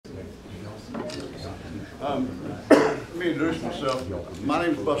Let me introduce myself. My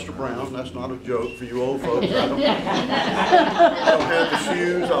name is Buster Brown. That's not a joke for you old folks. I don't have the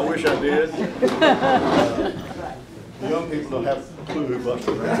shoes. I wish I did. Young people don't have a clue who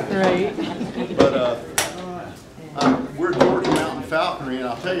Buster Brown is. Right. But we're Georgia Mountain Falconry, and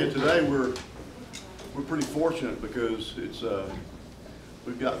I'll tell you today we're pretty fortunate because it's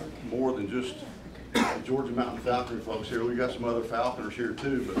we've got more than just Georgia Mountain Falconry folks here. We've got some other falconers here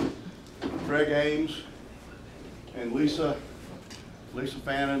too, but Craig Ames and Lisa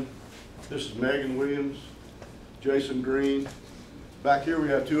Fannin. This is Megan Williams, Jason Green. Back here we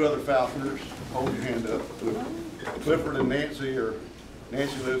have two other falconers. Hold your hand up. Clifford and Nancy, or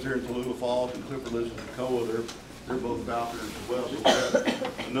Nancy lives here in Tallulah Falls and Clifford lives in Toccoa. They're both falconers as well, so we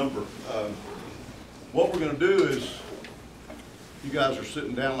have a number. What we're going to do is, you guys are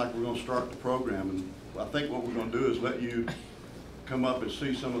sitting down like we're going to start the program, and I think what we're going to do is let you come up and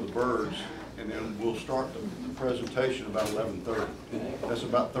see some of the birds, and then we'll start the presentation about 11:30. That's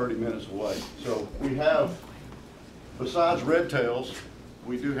about 30 minutes away. So we have, besides red tails,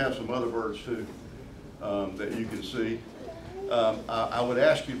 we do have some other birds too that you can see. I would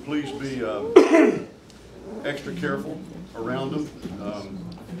ask you please be extra careful around them,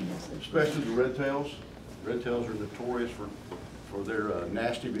 especially the red tails. Red tails are notorious for their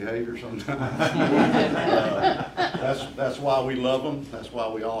nasty behavior sometimes. That's why we love them. That's why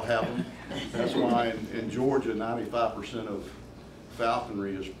we all have them. That's why in Georgia, 95% of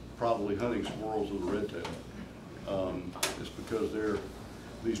falconry is probably hunting squirrels with a red tail. It's because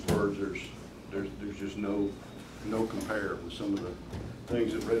these birds, there's just no compare with some of the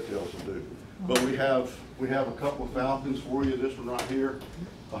things that red tails will do. But we have a couple of falcons for you. This one right here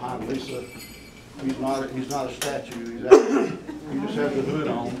behind Lisa. He's not a statue. He just has the hood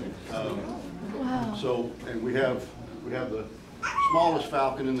on. Wow. So, and we have the smallest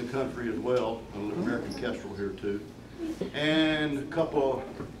falcon in the country as well, an American kestrel here too, and a couple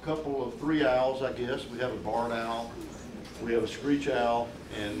of three owls, I guess. We have a barred owl, we have a screech owl,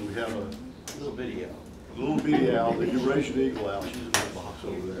 and we have a little bitty owl. A little bitty owl, the Eurasian eagle owl. She's in that box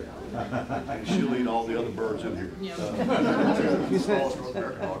over there, and she'll eat all the other birds in here.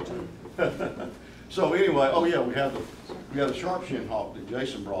 So anyway, oh yeah, we have the sharp-shinned hawk that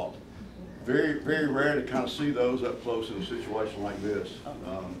Jason brought. Very, very rare to kind of see those up close in a situation like this.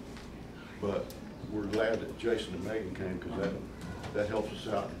 But we're glad that Jason and Megan came because that helps us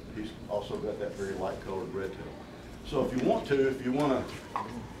out. He's also got that very light-colored red tail. So if you want to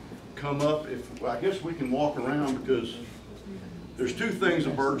come up, I guess we can walk around because there's two things the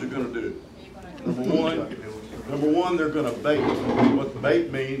birds are going to do. Number one, they're going to bait. What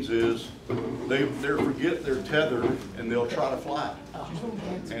bait means is they forget they're tethered and they'll try to fly.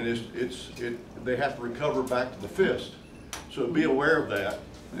 And they have to recover back to the fist. So be aware of that.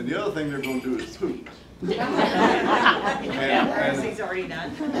 And the other thing they're going to do is poop. He's already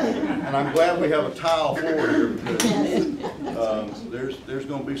done. And I'm glad we have a tile floor here because there's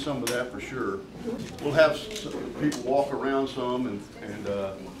going to be some of that for sure. We'll have people walk around some and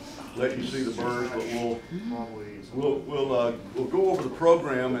let you see the birds, but we'll go over the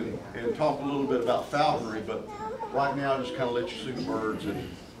program and talk a little bit about falconry, but right now just kind of let you see the birds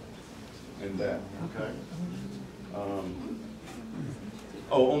and that, okay?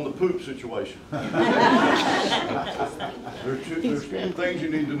 On the poop situation. There's two things you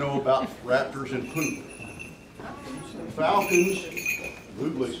need to know about raptors and poop. Falcons,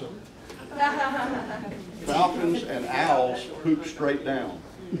 move Lisa. Falcons and owls poop straight down.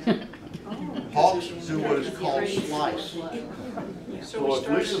 Hawks do what is called slice. So if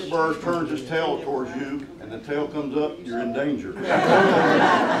Lisa's bird turns his tail towards you and the tail comes up, you're in danger.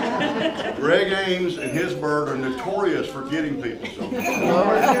 Greg Ames and his bird are notorious for getting people. So.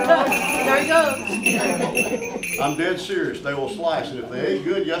 There he goes. I'm dead serious. They will slice. And if they ate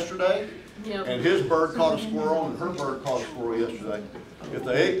good yesterday, and his bird caught a squirrel and her bird caught a squirrel yesterday, if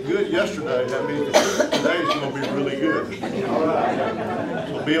they ate good yesterday, that means today's going to be really good. All right.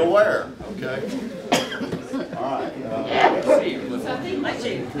 So be aware, okay? All right. So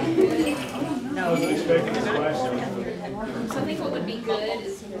I think what would be good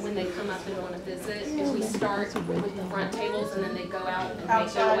is when they come up and want to visit, if we start with the front tables and then they go out and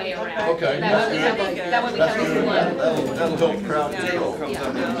make their way around. Okay. That would be fun. That'll help the crowd control.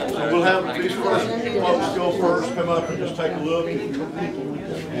 So we'll have these first folks go first, come up and just take a look,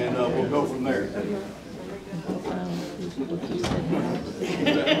 and we'll go from there.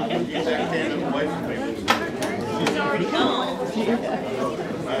 Get that cannon away from me. Is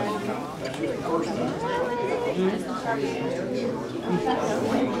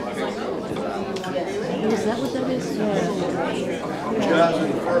that what that is? Guys,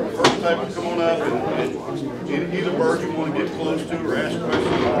 in the first table, come on up and either bird you want to get close to or ask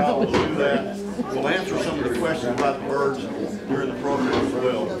questions about, we'll do that. We'll answer some of the questions about the birds during the program as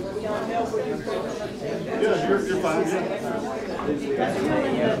well. Yeah, you're fine.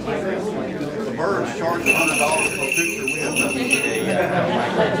 The birds charge $100 per picture. We have nothing to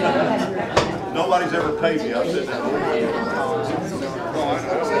do. Nobody's ever paid me. I've said that.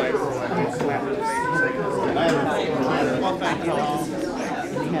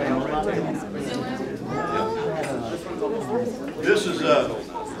 This is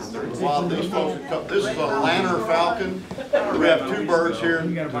while these folks have come, this is a lanner falcon. We have two birds here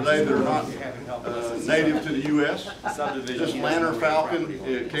today that are not native to the U.S. This lanner falcon,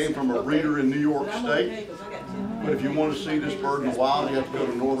 it came from a breeder in New York State. But if you want to see this bird in the wild, you have to go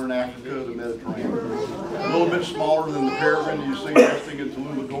to northern Africa, the Mediterranean. A little bit smaller than the peregrine you see nesting in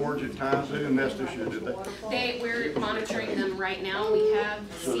Tallulah Gorge at times. They didn't nest this year, did they? We're monitoring them right now. We have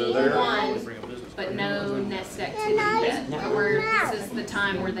So seen they're there? one, but no nest activity yet. But this is the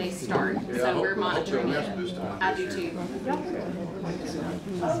time where they start, so we're monitoring it. I do too.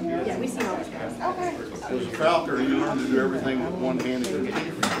 Yeah, we see all this. Okay. As a falconer, you learn to do everything with one hand.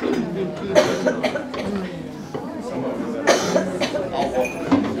 I'll walk.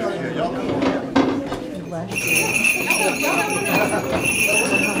 Yeah, y'all come on.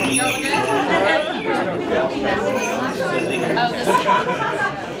 Y'all good? Oh, this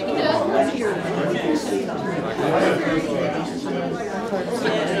you can do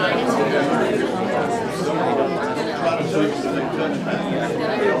Try to see if they touch back.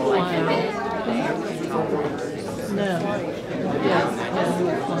 No. Yeah,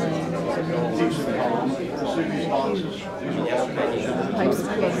 we're fine. Keep some calm. See these boxes. These are all Pipes of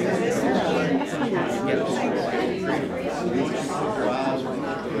Once you put your eyes on it,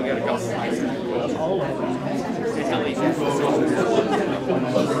 We got a couple. all of them.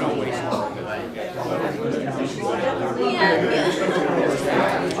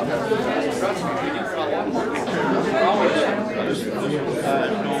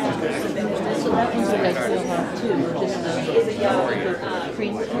 So that means that they still have two, just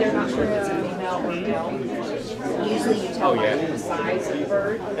They're not sure if it's a female or male. Usually you tell by the size of the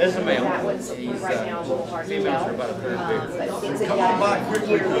bird. It's a male. That one's right now a little hard to Females tell. are about a third bigger. But things that come on by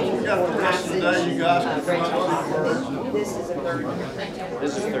quickly because we got the rest of the day. You guys can come out with the birds. This is a third.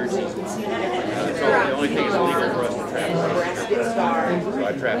 This is third season. So the only thing is illegal for us to trap. Breasted star. So I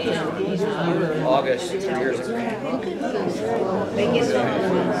trapped this one August 2 years ago. They get them.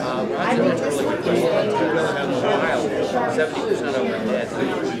 I think this one is Wild, 70% of them are dead.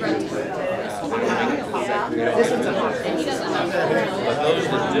 this one's a hawk. But those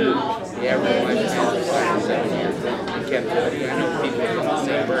that do, the average lifespan is 5 to 7 years. In captivity, I know people have the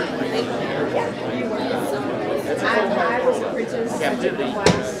same bird. I was a princess Captivity.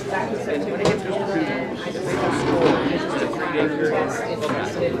 class back in And when they get to school, if they go to school, it's a 3-day period.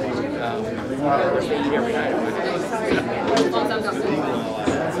 They eat every night.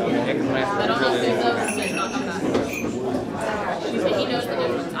 They can last I don't know if really there's long. those, there's not like that. He knows the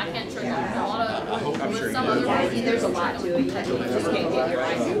difference. I can't trigger a lot of, with some other ones, there's a lot to it. You just can't get your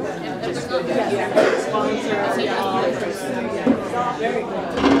eyes. If there's not, you have to sponsor. I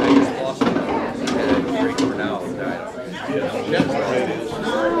just lost him. He had a great now. He died.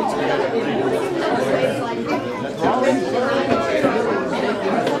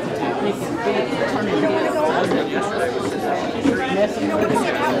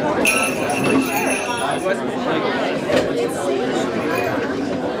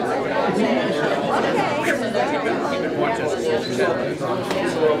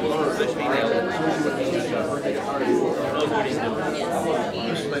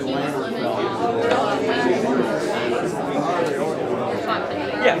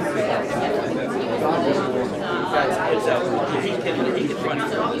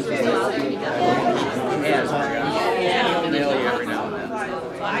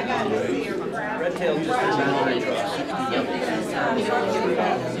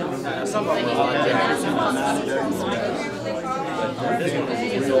 Some of them are like that. This one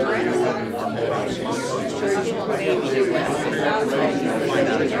is real.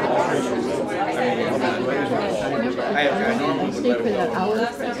 I normally would stay let for them that go. hour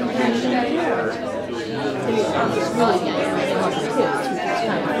presentation. It's really nice for kids, which is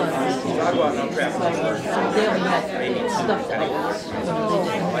kind of fun. So I go out and I'll trap them. They only had stuffed owls.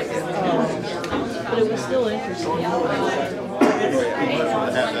 But it was still interesting. Now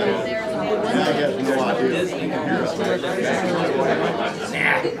you have to know Disney. Nah, you're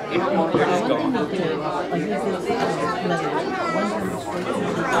just gone.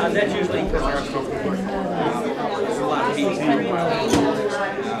 That's usually because they're uncomfortable. There's a lot of people. You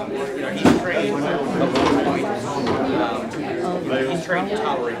know, he's trained at one point. He's trained to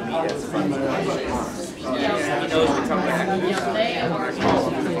tolerate meat as fun. He knows to come back. He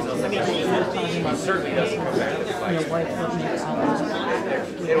certainly doesn't come back to fight.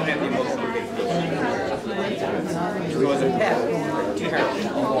 They don't have the emotional capability. So as a pet,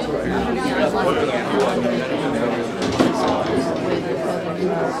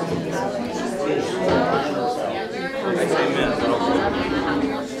 I say men.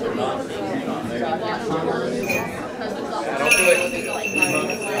 Don't do it.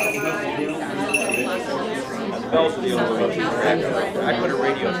 Bells are the only way to interact. I put a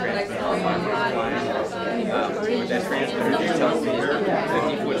radio transmitter on my line. With that transmitter, you tell me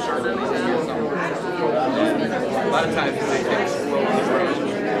 50-foot circle, he's here somewhere. A lot of times they take a squirrel on the ground.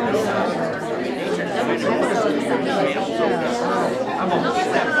 I'm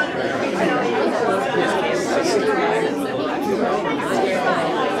almost that.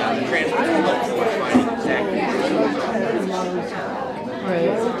 The transmitter helps you find exactly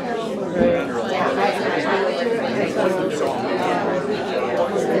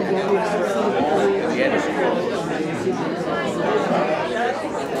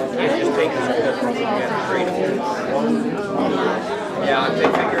just take the squirrel from them and trade it. Yeah, if they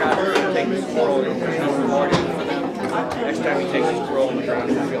figure out to take the squirrel and there's no reward in it for them, next time he takes the squirrel on the ground,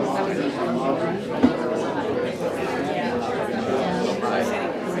 he'll feel fine.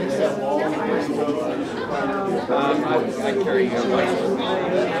 I carry your life with me.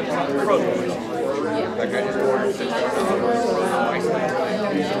 Like I just ordered $600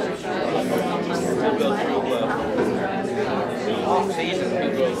 we'll go through off-season,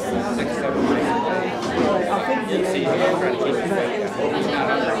 we'll go 6-7 months. In-season, I'm trying to keep his weight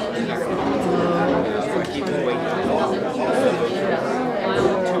down. He's not going to keep his weight down.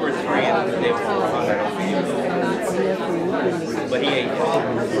 2 or 3 and they will come out, I don't feel. But he ate.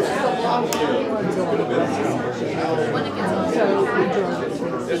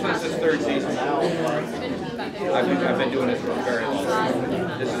 This one's his 3rd season. I've been doing this for a very long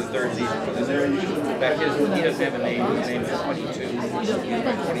time. This is the 3rd season for this area. In fact, he doesn't have a name. His name is 22. He's my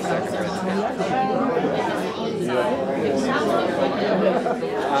 22nd resident.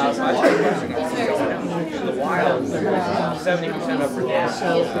 In the wild, 70% up for gas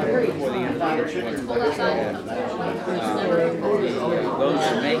before the end of the year. Those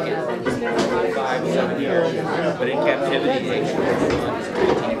that make it 5-7 years, but in captivity, 8 months.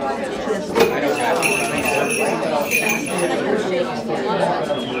 I don't have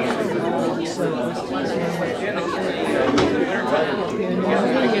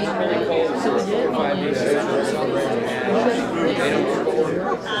it gets really cold, 4 or 5 days and they don't score.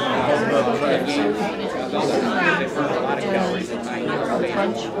 They burn a lot of calories at night.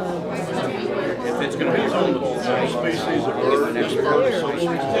 If it's going to be really cold, Species of bird, this bird is so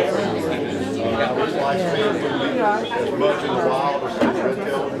specific. His lifespan as much in the wild as the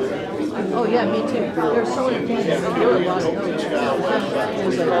red-tailed. Oh, yeah, me too. There's so many things that do a lot of those.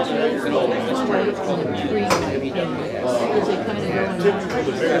 There's a straight and a tree type thing. Because they kind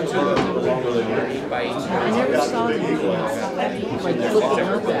of go in. I never saw them like looking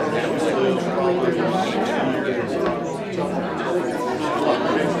up at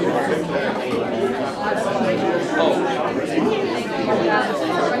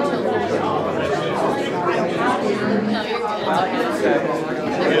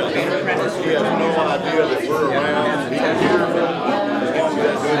He has no idea that we're around.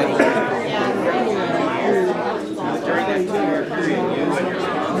 During that 2-year period, you and your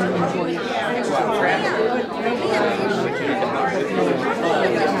mom go out traveling.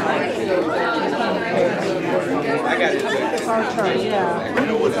 I got it. yeah. You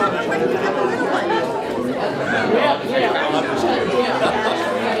know what's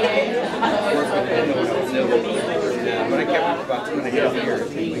But I kept it for about 2.5 years.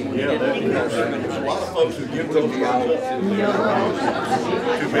 Yeah, there's a lot of folks who give them the out. Too many.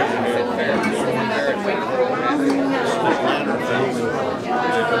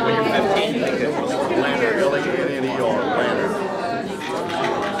 When you're 15, you think that's Lander, L-A-N-N-E-R, Lander.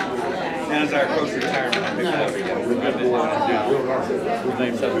 And as I approach retirement, I picked it up again. I've been doing it now. His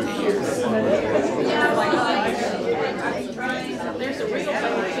name's 17 years. There's a real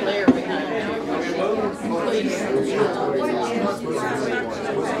flair behind it.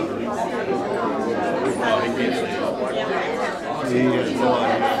 He has no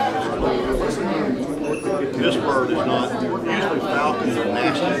idea. This bird is not, usually falcons are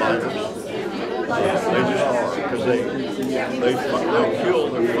nasty biters. They just are, because they'll kill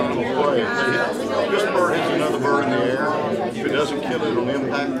their final prey. This bird hits another bird in the air. If it doesn't kill it on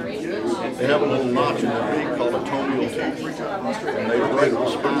impact, they have a little notch in their beak called a tomial teeth. And they break the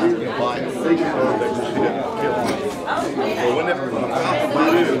spine and bite the bird they just hit and kill them. So when the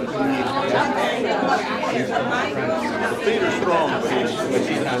falcon do, the feet are strong, but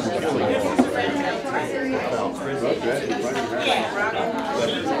he's not killing them.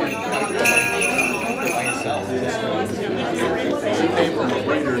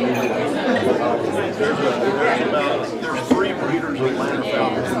 There's 3 breeders of Atlanta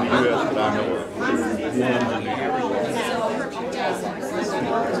falcons in the U.S. that I know of.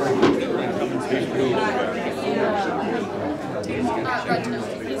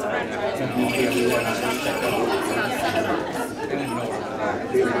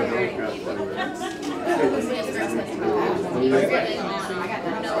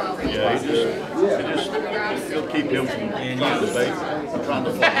 Yeah, he'll keep him from trying to bait, trying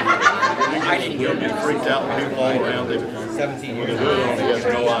to fly. He'll get freaked out when people all around him. 17 years old, he has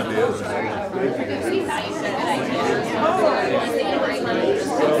no idea.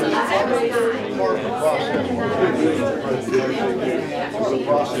 Part of the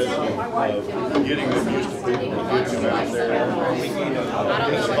process of getting them used to people and getting them out there.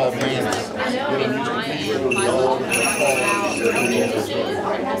 It's called manning. Get them used to people, the dog, the car. I'm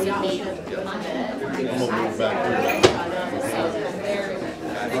going to move back here.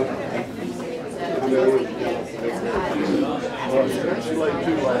 She laid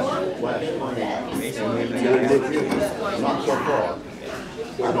 2 last spring. Not so far.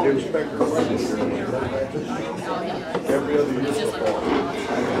 I don't expect her every other year so far.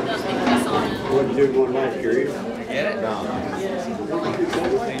 What did you do one last year? Get it? No.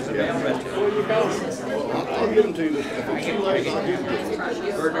 I'll give them to you. If it's 2 lays, I'll give them to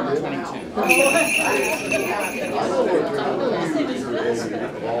you. Bird number 22.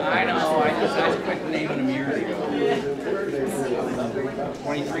 I know, I quit naming them years ago.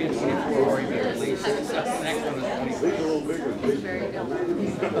 23 and 24 already been released. The next one is 24. These are a little bigger.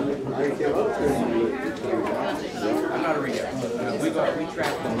 I'm not a reader. We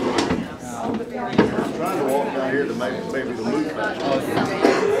track them. I'm trying to walk down here to make maybe the loop back.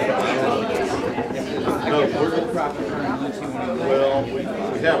 No, well,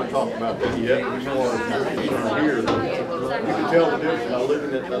 we haven't talked about that yet. As far as here, you can tell the difference by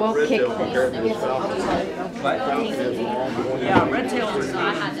looking at the red tail compared to this falcon. Falcon has long pointed. Yeah, red tails are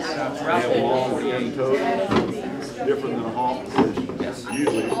not. They have long pointed toes, different than a hawk.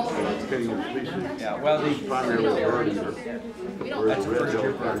 Usually, depending on the species. Yeah, well, These primarily birds are. That's the first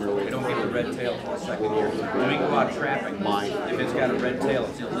year primarily. We don't get a red tail until the second year. When we go out trapping, if it's got a red tail,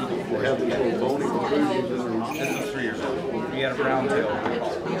 it's illegal for us to get it. This is 3 years old. We had a brown tail.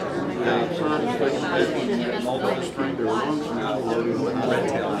 Multiple string, there are red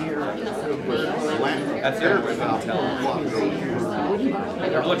tail. That's their red tail.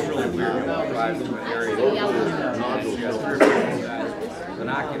 It looks really weird when you drive through an area.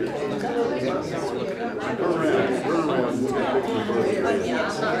 Binoculars, look at it.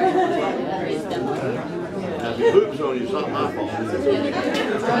 Now, if it boots on you, it's not my fault.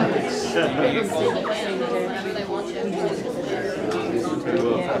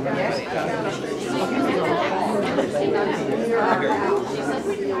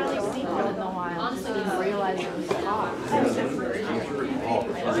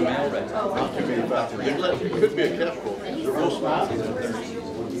 Not too many falcons. It could be a kestrel. They're real small.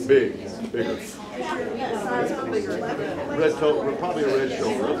 Bigger. Red toe, probably a red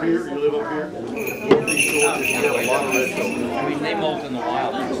shoulder. Up here, you live up here? Northeast Georgia, you have a lot of red shoulders. I mean, they molt in the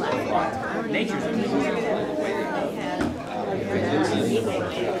wild. Nature's amazing the way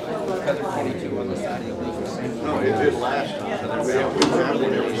because they're 22 on the side of the leaf. No, it did last time. We have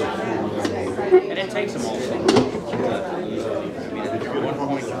one every year. And it takes them also. I mean, at 1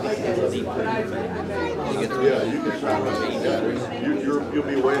 point, Yeah, you can sign up. You'll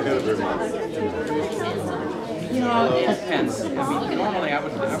be way ahead of everybody. it depends. I mean, normally I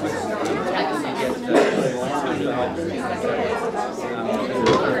would technically get 2 new help. Very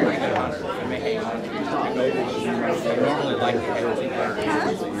good hunter. I may hang on to it. I normally like to get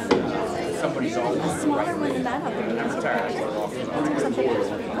somebody's always right. I'm tired. I put it off.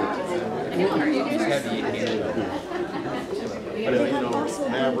 Heavy again.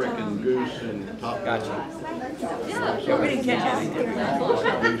 Maverick and Goose and Top. Gotcha. Yeah, we didn't catch anything.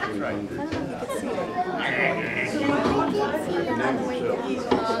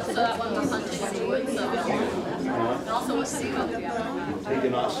 So that one was hunting in the woods, so and also was seeing other He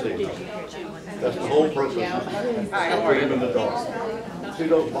cannot see. That's the whole purpose. Put him in the dark. See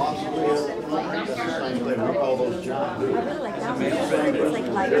those boxes we have? That's the same thing. We call those giant I really like that one. It's like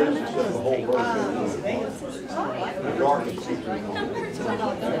lighter in the the whole version. The darkest keeps them on.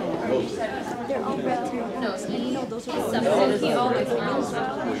 They're all red too. No, he, No, those are he always smiles.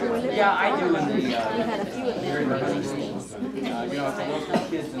 Yeah, I do in the, We had a few of them. you know, if the local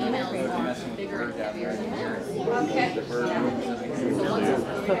kids in the neighborhood are messing with the bird down there, the bird animals,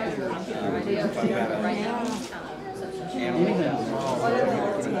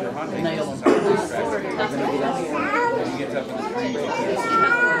 they're hunting. He gets up in the tree.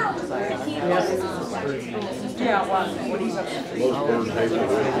 Yeah, well, when he's up in the tree, Most birds hate it.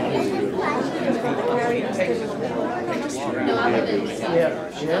 he takes his long around.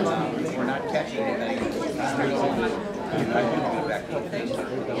 We're not catching anything.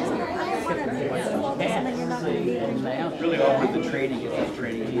 Really all with the training, it's just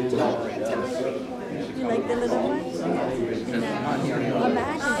training. You like the little ones? No.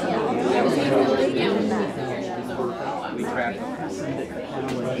 Imagine We track them.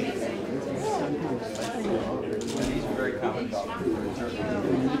 These are very common dogs.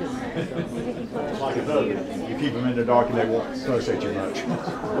 Like a dog, you keep them in the dark and they won't associate you much.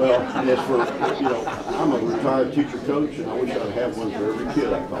 Well, as for, you know, I'm a retired teacher coach, and I wish I'd have one for every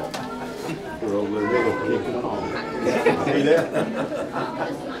kid I call. They're over there, they're kicking them off. See that?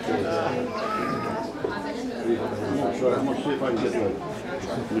 So I'm gonna see if I can get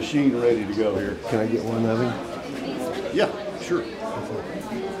the machine ready to go here. Can I get one of him? Yeah, sure.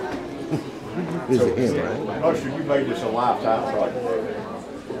 Is it him, right? Usher, you made this a lifetime project.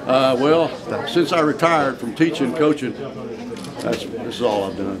 Well, since I retired from teaching, coaching, this is all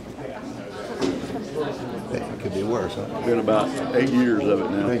I've done. It could be worse, huh? Been about 8 years of it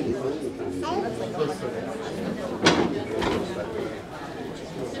now. Thank you.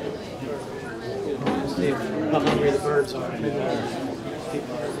 How hungry the birds are.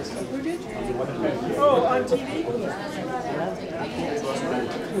 Oh, on TV?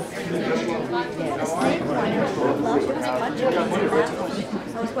 The snake one. There was a bunch of them in that one.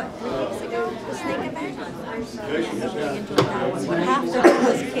 That was what, 3 weeks ago? The snake event? Half of it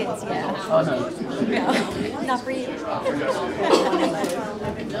was kids, yeah. Oh, no. No, not for you.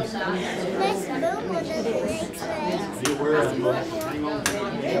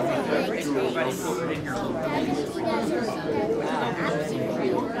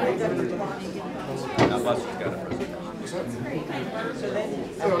 Now Buster's got it.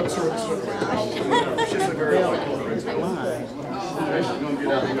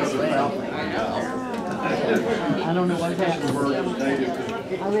 I don't know what happened. Bird is native to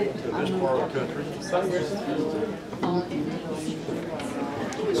this part of the country.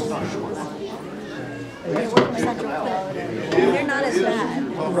 They're not as bad.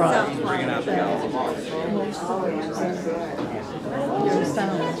 Bringing out the There's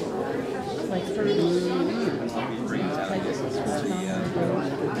found like 30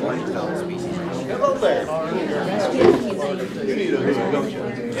 Hello there. You need a hood, don't you?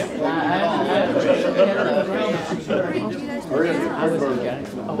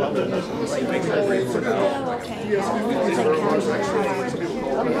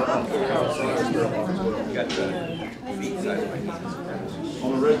 got the feet size like On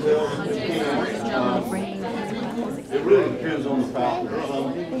the red tail, it really depends on the falconer.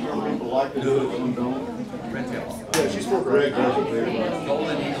 Some people like to do it, some don't. red tail. Yeah, she's for Greg doesn't very much.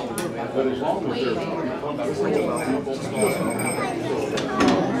 But as long as they're comfortable about people.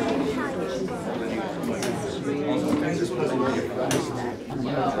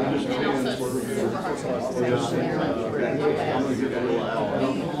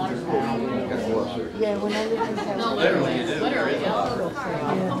 Yeah, when I lived in Literally, you do. Literally, yeah.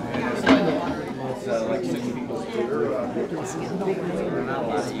 It's like 6 people. There are not a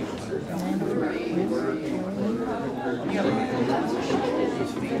lot of you.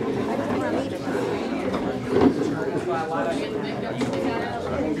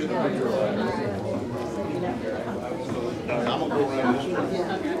 I'm gonna go around this way.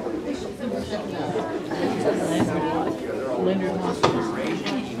 Leonard Hospital.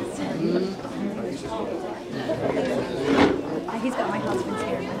 He's got my husband's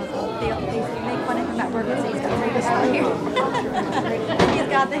hair. They make fun of him at work and say he's got Travis hair. He's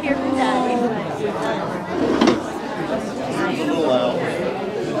got the hair from Daddy. A little loud.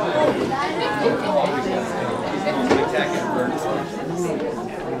 Spectacular bird.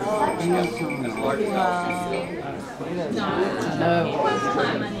 As large as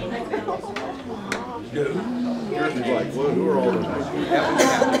Yours is like, who are all those?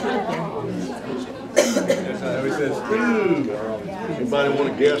 He says, anybody want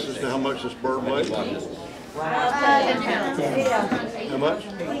to guess as to how much this bird weighs? How much?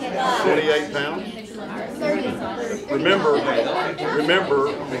 28 pounds. Remember,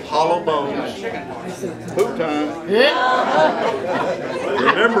 hollow bones. Poop time.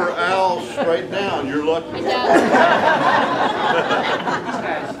 Remember, owls straight down. You're lucky.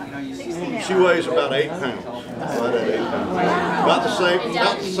 She weighs about 8 pounds. Right at 8 pounds. About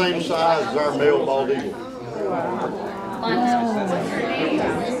the same size as our male bald eagle.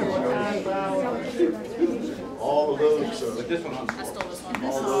 All of those. But this one, I stole this one.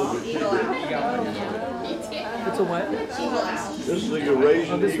 All those. It's a what? This is the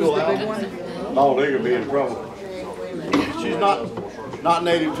Eurasian eagle owl. Oh, they're gonna be in trouble. She's not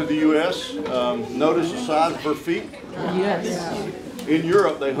native to the U.S. Notice the size of her feet. Yes. In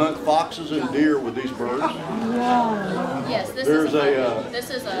Europe, they hunt foxes and deer with these birds. Yes, this There's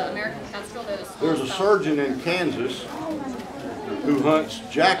is a American kestrel. There's a surgeon in Kansas who hunts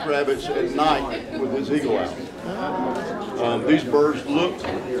jackrabbits at night with his eagle owl. These birds look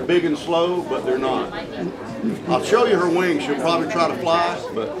big and slow, but they're not. I'll show you her wings. She'll probably try to fly,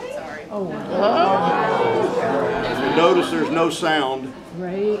 but you notice there's no sound.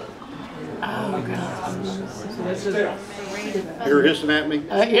 Right. Oh, God. So this is... Hear her hissing at me?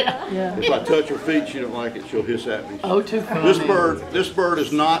 Yeah. If I touch her feet, she don't like it, she'll hiss at me. Oh, too funny. This bird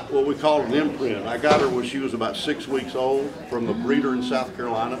is not what we call an imprint. I got her when she was about 6 weeks old from the breeder in South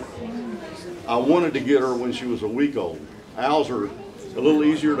Carolina. I wanted to get her when she was a week old. Owls are a little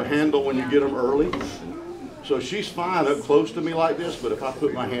easier to handle when you get them early. So she's fine up close to me like this, but if I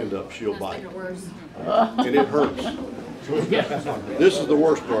put my hand up, she'll bite. And it hurts. This is the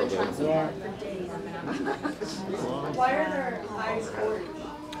worst part though. Why are their eyes orange?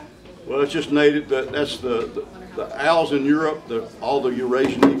 Well, it's just native. That's the owls in Europe. All the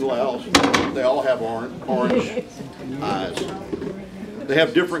Eurasian eagle owls. They all have orange eyes. They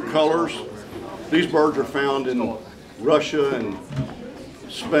have different colors. These birds are found in Russia and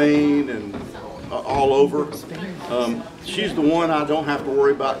Spain and all over. She's the one I don't have to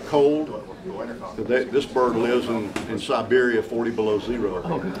worry about cold. This bird lives in Siberia, 40 below zero.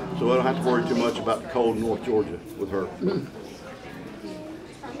 So I don't have to worry too much about the cold in North Georgia with her.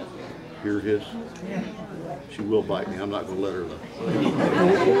 Hear his? She will bite me. I'm not going to let her though.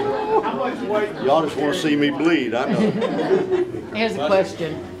 Y'all just want to see me bleed. I know. Here's a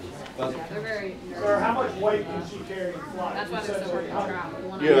question. Sir, how much weight can she carry and fly? That's why they're so hard to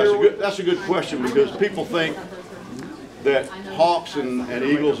travel. Yeah, that's a good question because people think that hawks and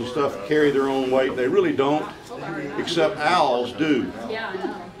eagles and stuff carry their own weight. They really don't, except owls do.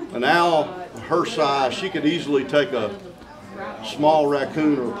 An owl her size, she could easily take a small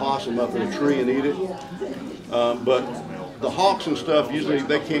raccoon or a possum up in a tree and eat it. But the hawks and stuff, usually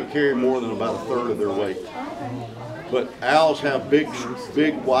they can't carry more than about a third of their weight. But owls have big,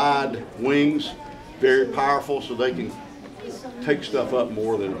 wide wings, very powerful, so they can take stuff up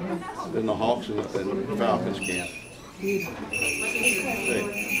more than the hawks and falcons can. Hey,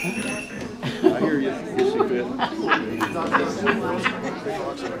 I hear you. Yes, you fit.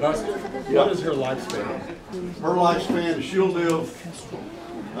 What is her lifespan? Her lifespan, she'll live.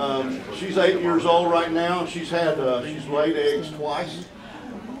 She's 8 years old right now. She's laid eggs twice.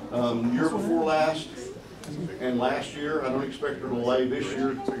 Year before last and last year. I don't expect her to lay this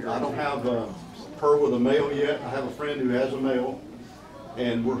year. I don't have her with a male yet. I have a friend who has a male.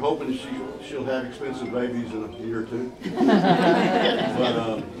 And we're hoping she'll have expensive babies in a year or two.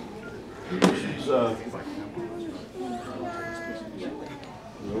 But she's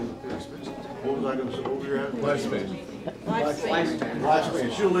what was I going to say? What were you at? Lifespan.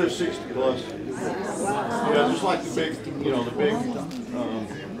 She'll live 60 plus. Yeah, just like the big, the big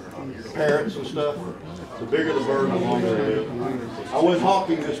parrots and stuff. The bigger the bird, the longer they live. I went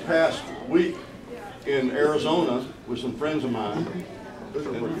hawking this past week in Arizona with some friends of mine.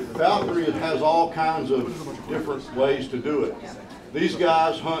 Falconry has all kinds of different ways to do it. These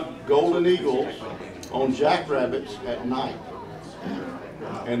guys hunt golden eagles on jackrabbits at night.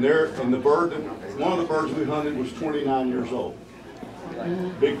 And one of the birds we hunted was 29 years old.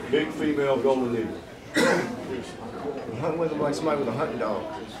 Big female golden eagle. Hunt with them like somebody with a hunting dog,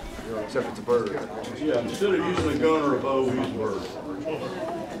 except it's a bird. Yeah, instead of using a gun or a bow, we use a bird.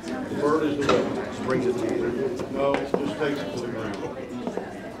 The bird is the weapon. Just brings it to you. No, it just takes it to the ground.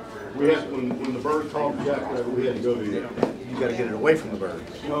 We had, when the bird called jackrabbit, we had to go to it. You got to get it away from the bird.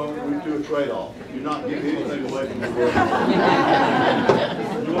 No, we do a trade-off. You're not getting anything away from the bird.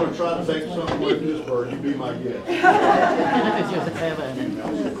 If you want to try to take something away from this bird, you be my guest.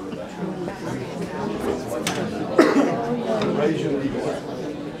 Eurasian eagle.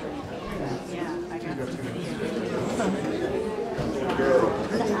 Girl.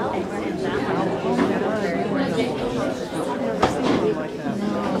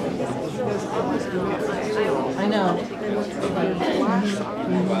 No.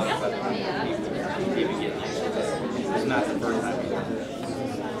 It's not the first time.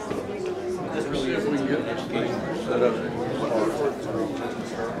 This really is an education set up.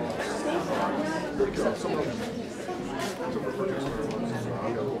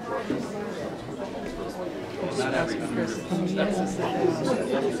 Not every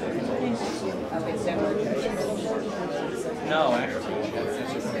no, actually.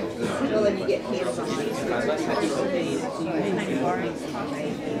 Well, if you get cancer,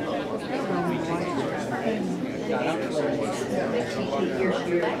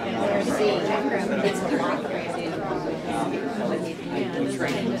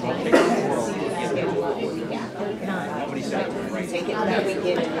 Nobody said it was right. take it that we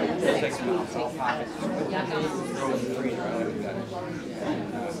get it. Take them off all pockets. Throw it in the freezer.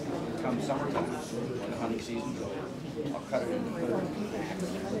 Come summertime, when the hunting season's over, I'll cut it in and put it in the back.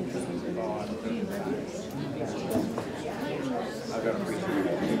 I've got a freezer.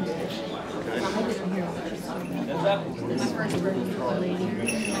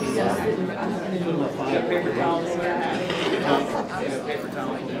 Yeah, paper towels. Yeah, paper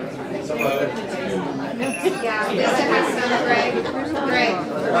towels. Yeah, Lisa has some, Greg. Greg.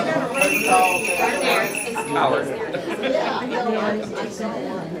 Right there. Howard. Here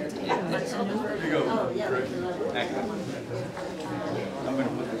you go, Greg. I'm gonna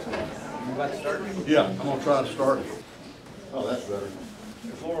put this on. You about to start? Yeah, I'm gonna try to start it. Oh, that's better.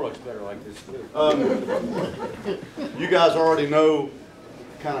 The floor looks better like this too. You guys already know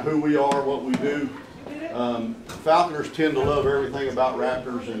kind of who we are, what we do. Falconers tend to love everything about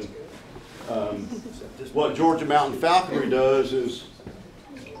raptors, and what Georgia Mountain Falconry does is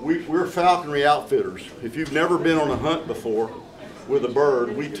we're falconry outfitters. If you've never been on a hunt before with a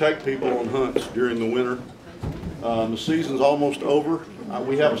bird, we take people on hunts during the winter. The season's almost over.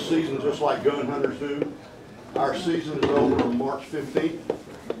 We have a season just like gun hunters do. Our season is over on March 15th.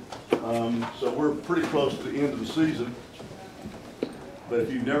 So we're pretty close to the end of the season. But if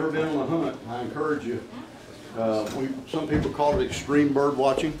you've never been on a hunt, I encourage you. Some people call it extreme bird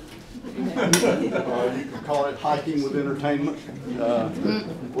watching. You can call it hiking with entertainment.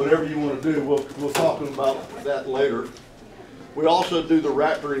 Whatever you want to do, we'll talk about that later. We also do the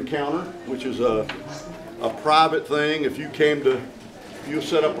raptor encounter, which is a private thing. If you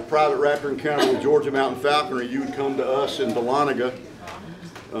set up a private raptor encounter with Georgia Mountain Falconry, you would come to us in Dahlonega,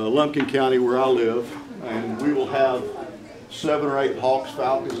 Lumpkin County, where I live, and we will have 7 or 8 hawks,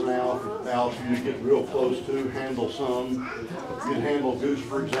 falcons, and owls for you to get real close to, handle some. You can handle goose,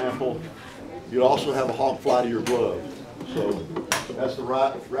 for example. You also have a hawk fly to your glove. So that's the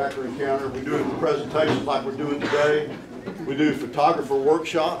raptor encounter. We do it in presentations like we're doing today. We do photographer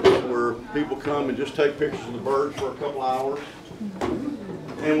workshops where people come and just take pictures of the birds for a couple hours.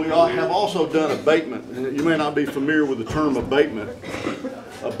 And we have also done abatement. And you may not be familiar with the term abatement.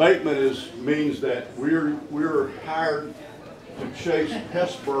 Abatement means that we're hired to chase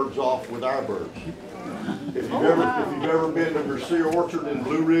pest birds off with our birds. If you've ever been to Mercier Orchard in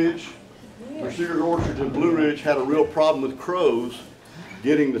Blue Ridge, Mercier Orchard in Blue Ridge had a real problem with crows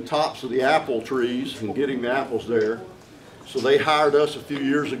getting the tops of the apple trees and getting the apples there. So they hired us a few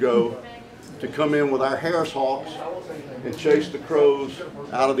years ago to come in with our Harris hawks and chase the crows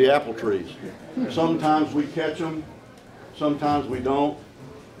out of the apple trees. Sometimes we catch them, sometimes we don't.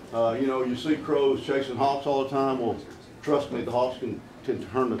 You know, you see crows chasing hawks all the time. Well, trust me, the hawks can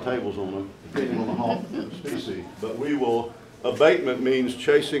turn the tables on them, depending on the hawk species. But abatement means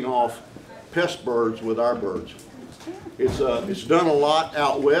chasing off pest birds with our birds. It's done a lot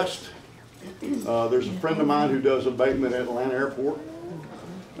out west. There's a friend of mine who does abatement at Atlanta Airport.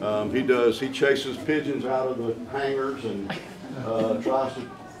 He chases pigeons out of the hangars and tries to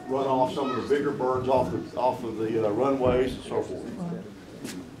run off some of the bigger birds off of the runways and so forth.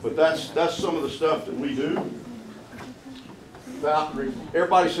 But that's some of the stuff that we do. Falconry.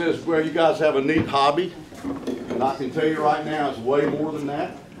 Everybody says, well, you guys have a neat hobby, and I can tell you right now, it's way more than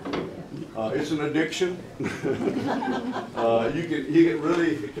that. It's an addiction. It can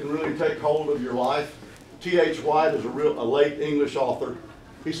really take hold of your life. T.H. White is a late English author.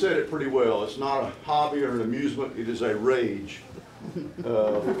 He said it pretty well. It's not a hobby or an amusement, it is a rage.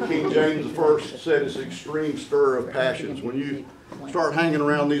 King James I said it's an extreme stir of passions. When you start hanging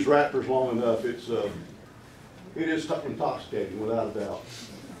around these raptors long enough, it is intoxicating, without a doubt.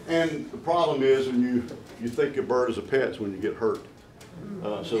 And the problem is, when you think your bird is a pet, when you get hurt.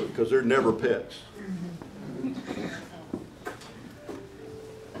 Because they're never pets.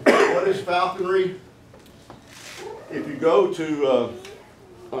 What is falconry? If you go to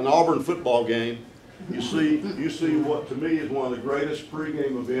an Auburn football game, you see what to me is one of the greatest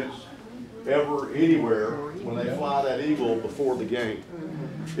pregame events ever anywhere when they fly that eagle before the game.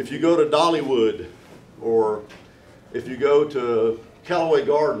 If you go to Dollywood, or if you go to Callaway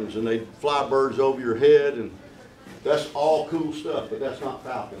Gardens and they fly birds over your head, and that's all cool stuff, but that's not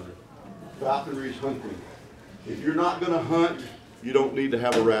falconry. Falconry is hunting. If you're not going to hunt, you don't need to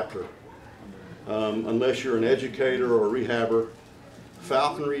have a raptor. Unless you're an educator or a rehabber.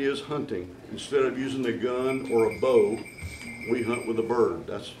 Falconry is hunting. Instead of using a gun or a bow, we hunt with a bird.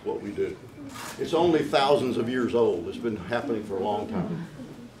 That's what we do. It's only thousands of years old. It's been happening for a long time.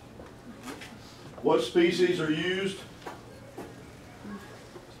 What species are used?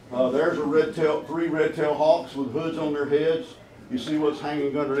 There's a three red-tailed hawks with hoods on their heads. You see what's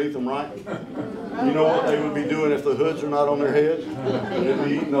hanging underneath them, right? You know what they would be doing if the hoods are not on their heads? They'd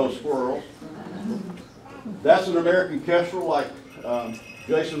be eating those squirrels. That's an American kestrel, like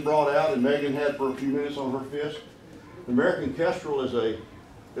Jason brought out and Megan had for a few minutes on her fist. The American kestrel is a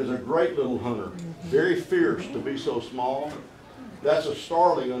great little hunter, very fierce to be so small. That's a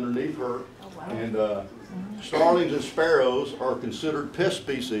starling underneath her, and starlings and sparrows are considered pest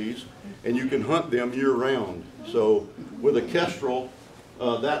species, and you can hunt them year-round. So with a kestrel,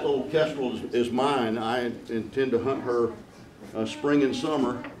 that little kestrel is mine. I intend to hunt her spring and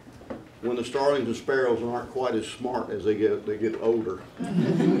summer when the starlings and sparrows aren't quite as smart as they get older.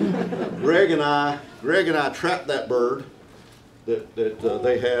 Greg and I trapped that bird that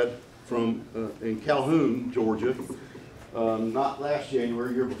they had from in Calhoun, Georgia, not last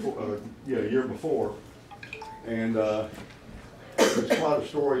January, year before, and it's quite a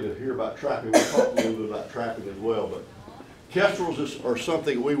story to hear about trapping. We'll talk a little bit about trapping as well, but kestrels are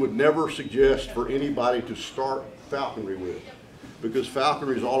something we would never suggest for anybody to start falconry with, because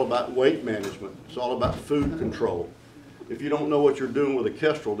falconry is all about weight management. It's all about food control. If you don't know what you're doing with a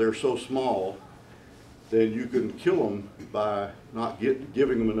kestrel, they're so small, then you can kill them by not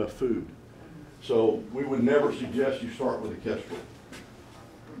giving them enough food. So we would never suggest you start with a kestrel.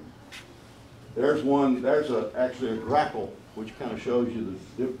 There's actually a grackle, which kind of shows you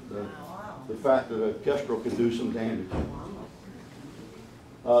the fact that a kestrel can do some damage.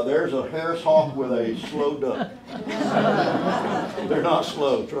 There's a Harris hawk with a slow duck. They're not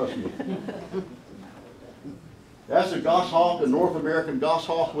slow, trust me. That's a goshawk, a North American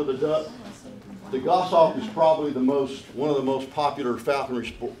goshawk with a duck. The goshawk is probably one of the most popular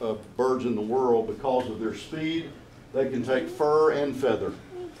falconry birds in the world because of their speed. They can take fur and feather.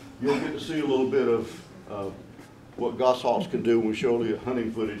 You'll get to see a little bit of what goshawks can do when we show you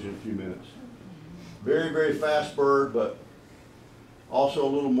hunting footage in a few minutes. Very, very fast bird, but also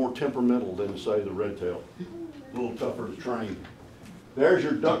a little more temperamental than, say, the red-tailed. A little tougher to train. There's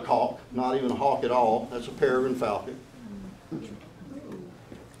your duck hawk, not even a hawk at all. That's a peregrine falcon.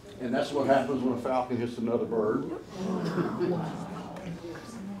 And that's what happens when a falcon hits another bird.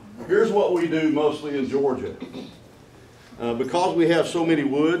 Here's what we do mostly in Georgia. Because we have so many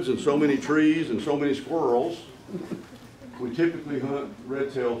woods and so many trees and so many squirrels, we typically hunt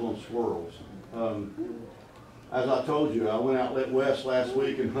red-tails on squirrels. As I told you, I went out west last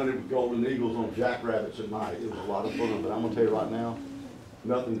week and hunted with golden eagles on jackrabbits at night. It was a lot of fun, but I'm going to tell you right now,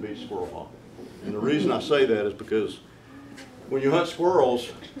 nothing beats squirrel hawking. And the reason I say that is because when you hunt squirrels,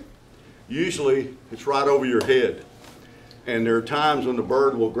 usually it's right over your head. And there are times when the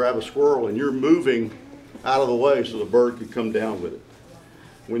bird will grab a squirrel and you're moving out of the way so the bird could come down with it.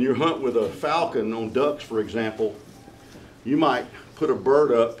 When you hunt with a falcon on ducks, for example, you might put a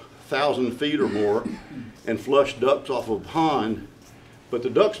bird up 1,000 feet or more and flush ducks off of a pond, but the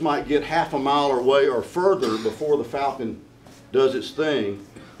ducks might get half a mile away or further before the falcon does its thing.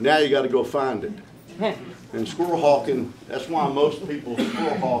 Now you got to go find it. And squirrel hawking, that's why most people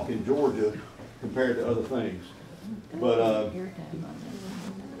squirrel hawk in Georgia compared to other things. But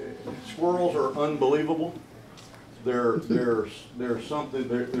squirrels are unbelievable. They're something,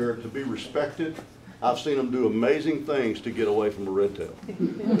 they're to be respected. I've seen them do amazing things to get away from a red tail.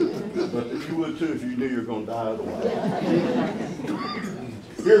 But you would too if you knew you were going to die otherwise.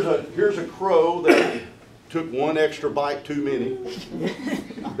 Here's a crow that took one extra bite too many.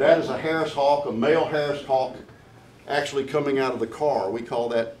 That is a Harris hawk, a male Harris hawk, actually coming out of the car. We call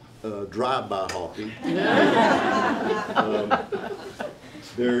that drive-by hawking. And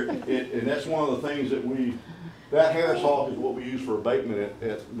that's one of the things that Harris hawk is what we use for abatement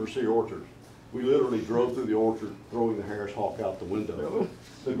at Mercier Orchard. We literally drove through the orchard throwing the Harris hawk out the window.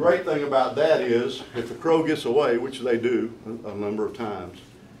 The great thing about that is, if the crow gets away, which they do a number of times,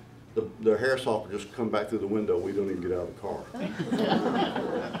 the Harris hawk will just come back through the window. We don't even get out of the car.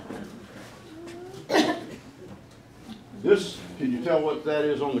 This, can you tell what that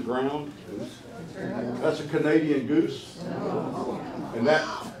is on the ground? That's a Canadian goose. And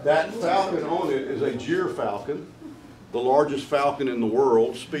that falcon on it is a gyr falcon, the largest falcon in the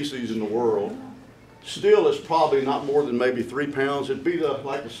world, species in the world. Still, it's probably not more than maybe 3 pounds. It'd be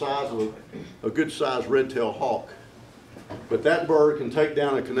like the size of a good-sized red-tailed hawk. But that bird can take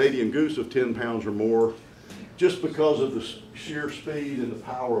down a Canadian goose of 10 pounds or more just because of the sheer speed and the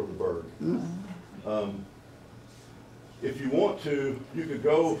power of the bird. If you want to, you could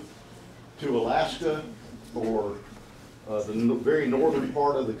go to Alaska or the very northern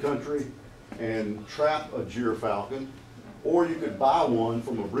part of the country and trap a gyr falcon, or you could buy one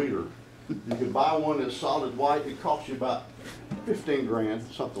from a breeder. You could buy one that's solid white. It costs you about 15 grand,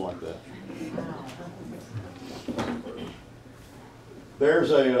 something like that.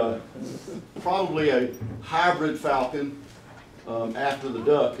 There's probably a hybrid falcon after the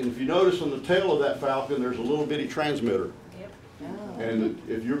duck. And if you notice on the tail of that falcon, there's a little bitty transmitter. And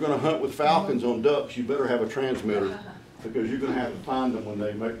if you're going to hunt with falcons on ducks, you better have a transmitter because you're going to have to find them when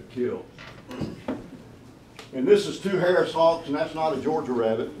they make a kill. And this is 2 Harris hawks, and that's not a Georgia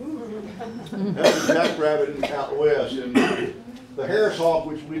rabbit. That's a jackrabbit out west. And the Harris hawk,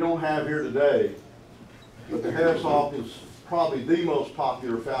 which we don't have here today, but the Harris hawk is probably the most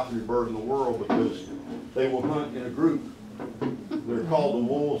popular falconry bird in the world because they will hunt in a group. They're called the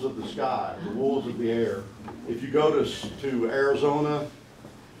wolves of the sky, the wolves of the air. If you go to Arizona,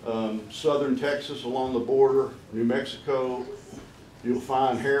 southern Texas along the border, New Mexico, you'll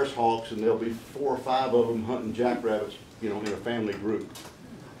find Harris hawks, and there'll be 4 or 5 of them hunting jackrabbits, in a family group.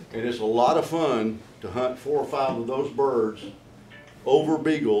 And it's a lot of fun to hunt 4 or 5 of those birds over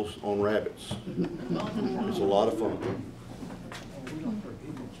beagles on rabbits. It's a lot of fun.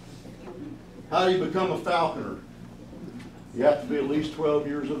 How do you become a falconer? You have to be at least 12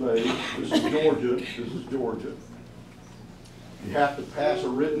 years of age. This is Georgia. This is Georgia. You have to pass a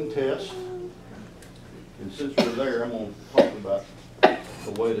written test. And since we're there, I'm going to talk about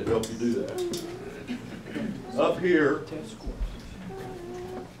a way to help you do that. Up here,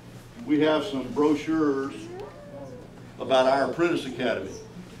 we have some brochures about our apprentice academy.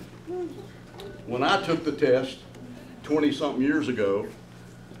 When I took the test 20-something years ago,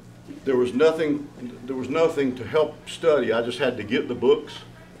 there was nothing to help study. I just had to get the books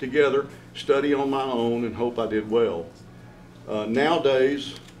together, study on my own, and hope I did well.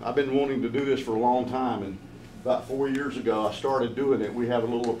 Nowadays, I've been wanting to do this for a long time, and about 4 years ago, I started doing it. We have a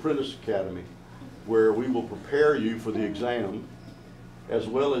little apprentice academy where we will prepare you for the exam, as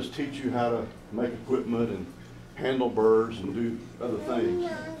well as teach you how to make equipment and handle birds and do other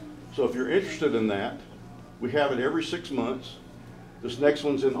things. So if you're interested in that, we have it every 6 months. This next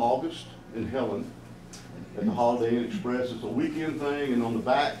one's in August in Helen at the Holiday Inn Express. It's a weekend thing, and on the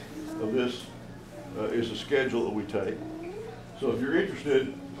back of this is a schedule that we take. So if you're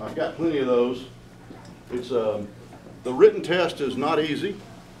interested, I've got plenty of those. It's the written test is not easy.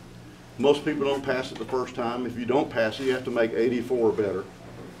 Most people don't pass it the first time. If you don't pass it, you have to make 84 or better.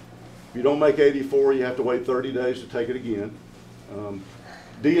 If you don't make 84, you have to wait 30 days to take it again.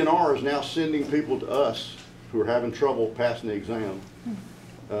 DNR is now sending people to us who are having trouble passing the exam.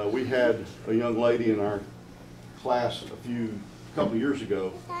 We had a young lady in our class a couple of years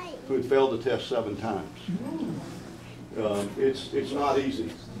ago who had failed the test 7 times. It's not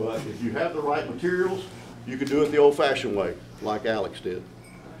easy, but if you have the right materials, you can do it the old-fashioned way, like Alex did.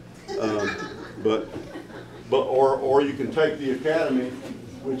 Or you can take the academy,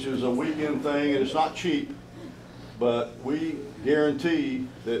 which is a weekend thing, and it's not cheap, but we guarantee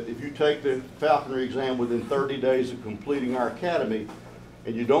that if you take the falconry exam within 30 days of completing our academy,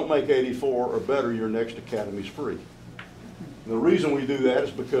 and you don't make 84 or better, your next academy is free. And the reason we do that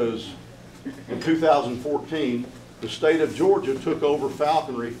is because in 2014, the state of Georgia took over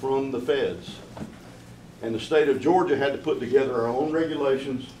falconry from the feds. And the state of Georgia had to put together our own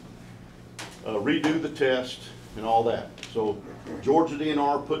regulations, redo the test, and all that. So Georgia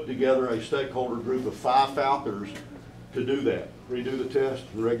DNR put together a stakeholder group of 5 falconers to do that, redo the test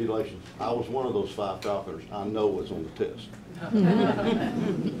and regulations. I was one of those 5 falconers. I know what's on the test.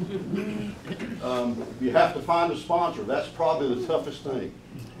 You have to find a sponsor. That's probably the toughest thing,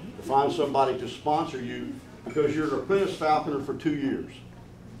 to find somebody to sponsor you, because you're an apprentice falconer for 2 years.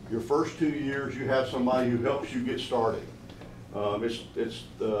 Your first 2 years, you have somebody who helps you get started.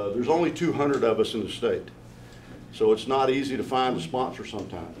 There's only 200 of us in the state, so it's not easy to find a sponsor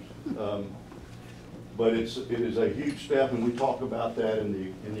sometimes. But it is a huge step, and we talk about that in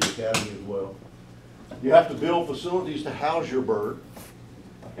the academy as well. You have to build facilities to house your bird,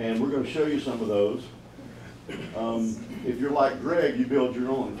 and we're going to show you some of those. If you're like Greg, you build your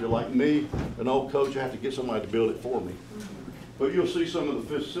own. If you're like me, an old coach, I have to get somebody to build it for me. But you'll see some of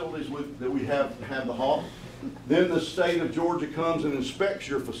the facilities that we have the hawks. Then the state of Georgia comes and inspects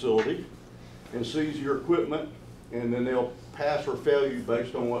your facility and sees your equipment, and then they'll pass or fail you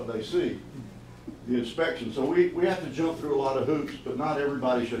based on what they see, the inspection. So we have to jump through a lot of hoops, but not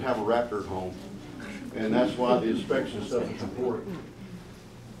everybody should have a raptor at home. And that's why the inspection stuff is important.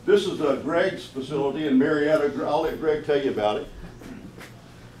 This is Greg's facility in Marietta. I'll let Greg tell you about it.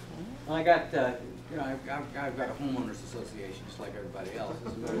 I got, you know, I've got a homeowners association, just like everybody else.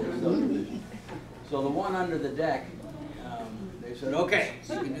 So the one under the deck, they said, okay,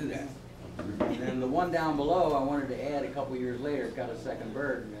 you can do that. And then the one down below, I wanted to add a couple years later, got a second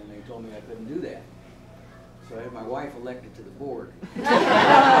bird, and they told me I couldn't do that. So I had my wife elected to the board.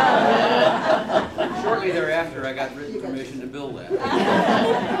 Shortly thereafter, I got written permission to build that.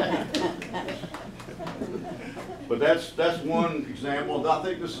 But that's one example. I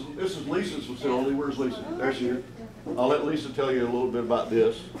think this is Lisa's facility. Where's Lisa? There she is. I'll let Lisa tell you a little bit about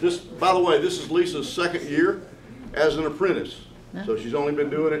this. By the way, this is Lisa's second year as an apprentice. So she's only been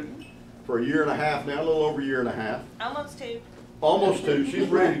doing it for a year and a half now, a little over a year and a half. Almost 2. Almost 2. She's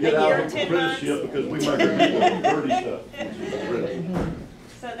ready to get out of the apprenticeship because we make her do dirty stuff.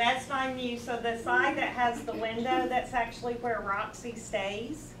 So that's my view. So the side that has the window, that's actually where Roxy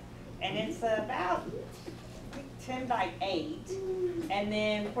stays. And it's about 10 by 8. And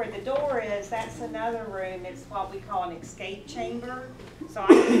then where the door is, that's another room. It's what we call an escape chamber. So I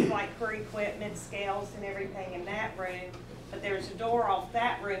keep like her equipment, scales and everything in that room. But there's a door off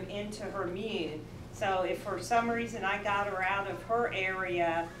that room into her mew. So if for some reason I got her out of her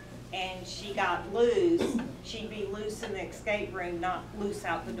area and she got loose, she'd be loose in the escape room, not loose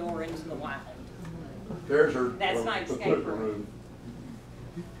out the door into the wild. There's her That's my escape equipment room.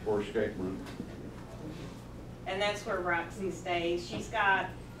 Or escape room. And that's where Roxy stays. She's got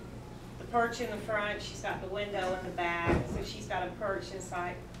the perch in the front, she's got the window in the back, so she's got a perch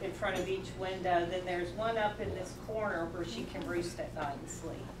inside in front of each window. Then there's one up in this corner where she can roost at night and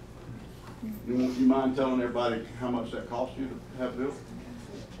sleep. You mind telling everybody how much that cost you to have built?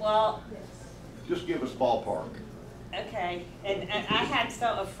 Well, just give us ballpark. Okay, and I had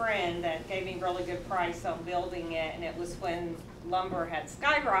a friend that gave me a really good price on building it, and it was when lumber had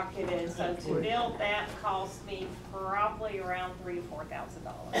skyrocketed. So to build that cost me probably around $3,000 to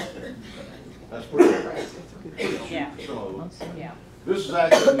 $4,000. That's pretty impressive. Yeah. So, yeah. This is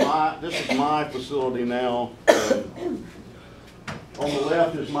actually my facility now. On the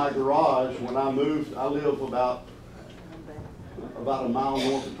left is my garage. When I moved, I live about a mile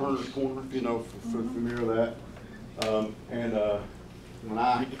north of Turner's Corner, you know, familiar with that.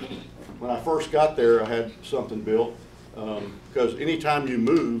 When I first got there, I had something built because anytime you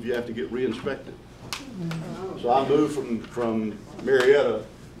move, you have to get re-inspected. So I moved from Marietta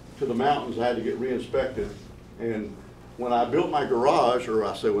to the mountains. I had to get re-inspected, and when I built my garage, or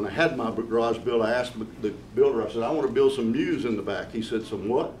I say when I had my garage built, I asked the builder, I said, I want to build some mews in the back. He said, some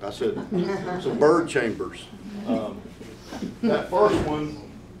what? I said, some bird chambers. That first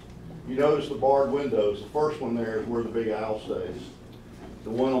one, you notice the barred windows. The first one there is where the big owl stays. The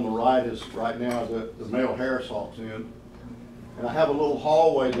one on the right is right now the male Harris hawk's in. And I have a little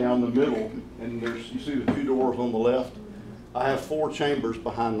hallway down the middle, and you see the 2 doors on the left. I have 4 chambers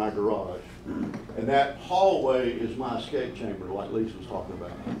behind my garage. And that hallway is my escape chamber, like Lisa was talking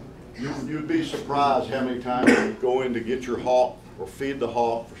about. You'd be surprised how many times you go in to get your hawk or feed the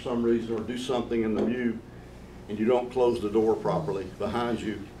hawk for some reason or do something in the mew, and you don't close the door properly behind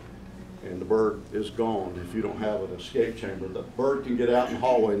you, and the bird is gone if you don't have an escape chamber. The bird can get out in the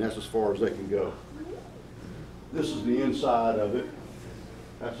hallway, and that's as far as they can go. This is the inside of it.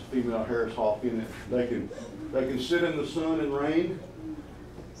 That's a female Harris hawk in it. They can sit in the sun and rain,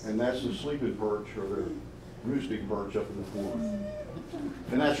 and that's the sleeping perch or their roosting perch up in the corner.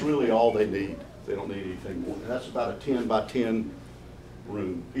 And that's really all they need. They don't need anything more. That's about a 10 by 10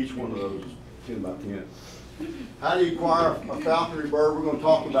 room. Each one of those is 10 by 10. How do you acquire a falconry bird? We're going to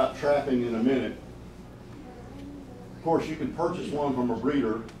talk about trapping in a minute. Of course, you can purchase one from a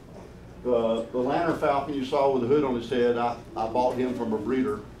breeder. The lantern falcon you saw with the hood on his head, I bought him from a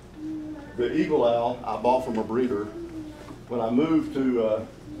breeder. The eagle owl I bought from a breeder. When I moved to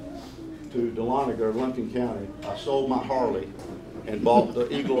Dahlonega, Lumpkin County, I sold my Harley and bought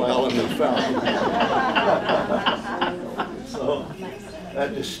the eagle owl and the falcon. So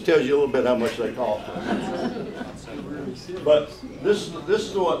that just tells you a little bit how much they cost. But this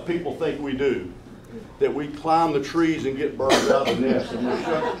is what people think we do, that we climb the trees and get birds out of the nest.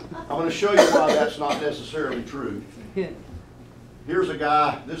 I'm going to show you why that's not necessarily true. Here's a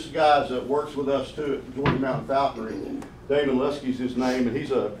guy, this guy that works with us too at Georgia Mountain Falconry. Damon Lusky's his name, and he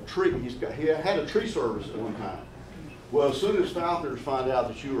had a tree service at one time. Well, as soon as falconers find out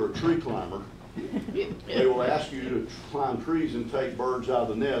that you were a tree climber, they will ask you to climb trees and take birds out of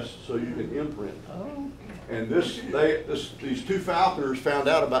the nest so you can imprint. And these two falconers found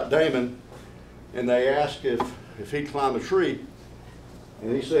out about Damon, and they asked if he'd climb a tree,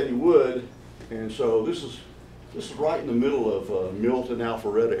 and he said he would. And so this is right in the middle of Milton,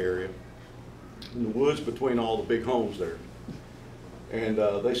 Alpharetta area, in the woods between all the big homes there. And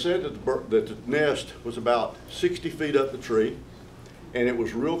they said that the nest was about 60 feet up the tree, and it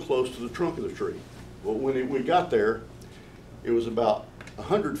was real close to the trunk of the tree. Well, when we got there, it was about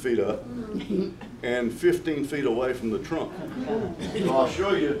 100 feet up and 15 feet away from the trunk. So I'll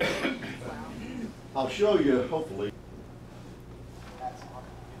show you, hopefully.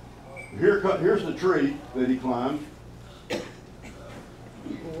 Here's the tree that he climbed.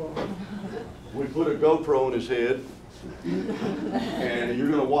 We put a GoPro on his head, and you're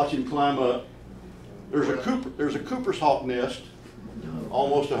going to watch him climb up. There's a Cooper's hawk nest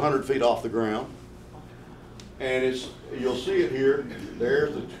almost 100 feet off the ground, and you'll see it here.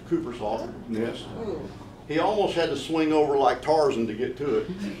 There's the Cooper's hawk nest. He almost had to swing over like Tarzan to get to it,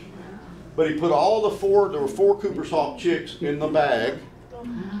 but he put there were four Cooper's hawk chicks in the bag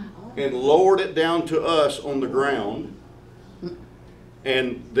and lowered it down to us on the ground.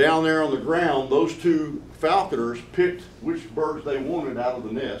 And down there on the ground, those two falconers picked which birds they wanted out of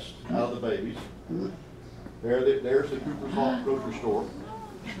the nest, out of the babies. There's the Cooper's hawk grocery store.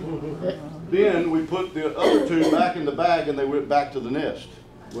 Then we put the other two back in the bag, and they went back to the nest.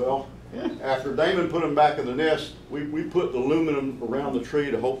 Well, after Damon put them back in the nest, we put the aluminum around the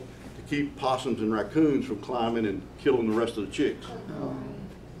tree to keep possums and raccoons from climbing and killing the rest of the chicks.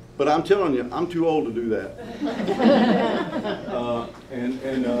 But I'm telling you, I'm too old to do that.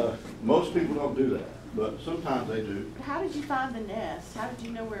 And most people don't do that, but sometimes they do. How did you find the nest? How did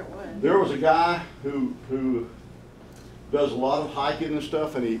you know where it was? There was a guy who does a lot of hiking and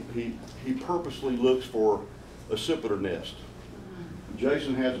stuff, and he purposely looks for a accipiter nest.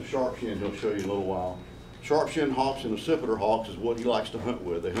 Jason has a sharp-shinned he'll show you in a little while. Sharp-shinned hawks and accipiter hawks is what he likes to hunt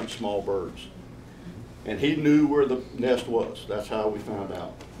with. They hunt small birds. And he knew where the nest was. That's how we found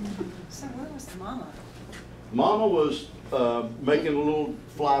out. So where was the mama? Mama was making a little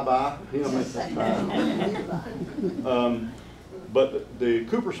flyby. But the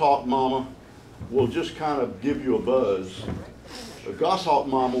Cooper's hawk mama will just kind of give you a buzz. A goshawk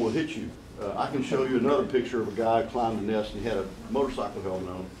mama will hit you. I can show you another picture of a guy who climbed the nest and he had a motorcycle helmet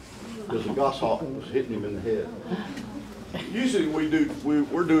on because a goshawk was hitting him in the head. Usually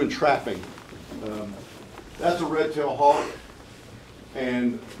we're doing trapping. That's a red-tailed hawk,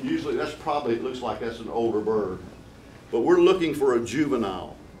 and usually it looks like that's an older bird. But we're looking for a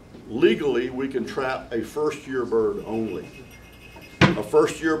juvenile. Legally, we can trap a first-year bird only. A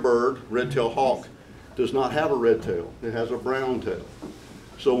first-year bird, red-tailed hawk, does not have a red tail. It has a brown tail.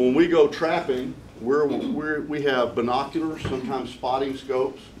 So when we go trapping, we have binoculars, sometimes spotting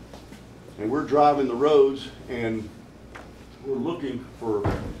scopes, and we're driving the roads, and we're looking for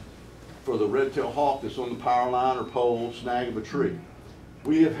the red-tailed hawk that's on the power line or pole, snag of a tree.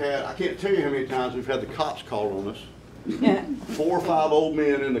 We have had, I can't tell you how many times we've had the cops call on us. 4 or 5 old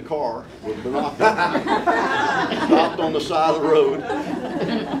men in the car with binoculars, stopped on the side of the road.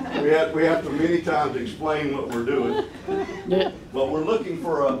 We have to many times explain what we're doing. But we're looking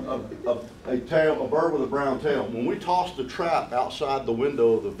for a bird with a brown tail. When we toss the trap outside the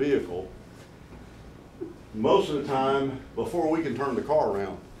window of the vehicle, most of the time, before we can turn the car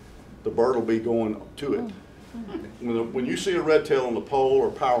around, the bird will be going to it. When you see a red tail on the pole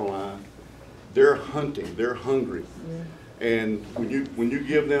or power line, they're hunting, they're hungry. And when you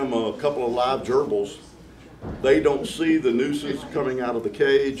give them a couple of live gerbils, they don't see the nooses coming out of the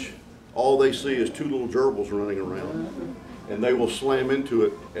cage. All they see is 2 little gerbils running around. And they will slam into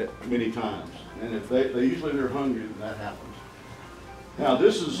it at many times. And if usually they're hungry, then that happens. Now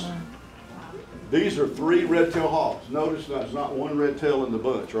these are 3 red-tailed hawks. Notice there's not 1 red tail in the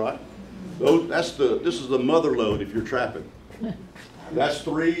bunch, right? This is the mother load if you're trapping. That's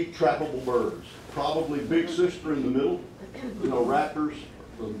 3 trappable birds. Probably big sister in the middle. Raptors.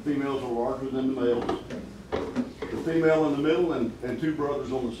 The females are larger than the males. The female in the middle and 2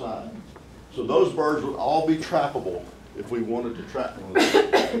 brothers on the side. So those birds would all be trappable if we wanted to trap one of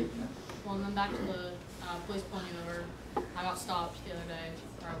them. Well, and then back to the police pulling you over. I got stopped the other day,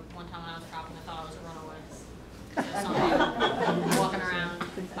 or one time when I was trapping, I thought I was a runaway. So walking around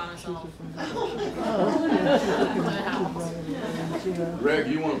by myself. Greg,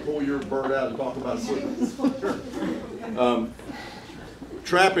 you want to pull your bird out and talk about it?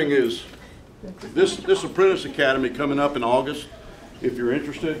 Trapping is this Apprentice Academy coming up in August. If you're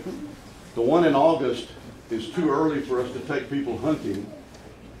interested, the one in August is too early for us to take people hunting.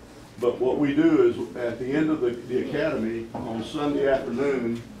 But what we do is, at the end of the academy, on Sunday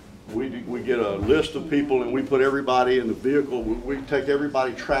afternoon, we get a list of people and we put everybody in the vehicle. We take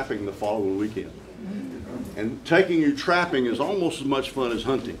everybody trapping the following weekend. And taking you trapping is almost as much fun as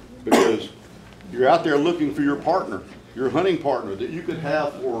hunting, because you're out there looking for your partner, your hunting partner that you could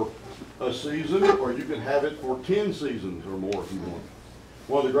have for a season, or you can have it for 10 seasons or more if you want.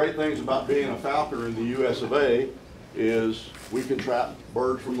 One of the great things about being a falconer in the US of A is we can trap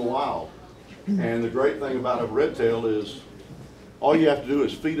birds from the wild. And the great thing about a redtail is all you have to do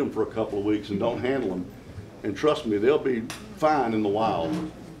is feed them for a couple of weeks and don't handle them. And trust me, they'll be fine in the wild.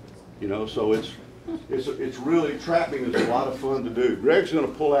 You know, so it's really, trapping is a lot of fun to do. Greg's going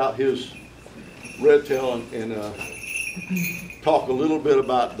to pull out his redtail and talk a little bit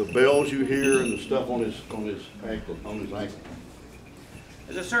about the bells you hear and the stuff on his ankle.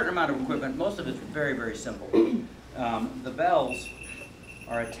 There's a certain amount of equipment. Most of it's very, very simple. The bells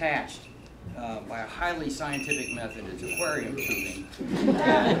are attached by a highly scientific method. It's aquarium tubing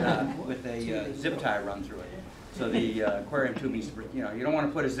and, with a zip tie run through it. So the aquarium tubing, you know, you don't want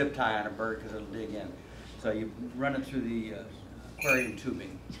to put a zip tie on a bird because it'll dig in. So you run it through the aquarium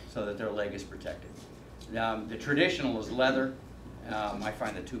tubing so that their leg is protected. The traditional is leather. I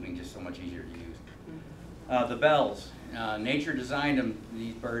find the tubing just so much easier to use. The bells, nature designed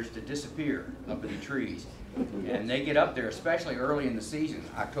these birds to disappear up in the trees. And they get up there, especially early in the season,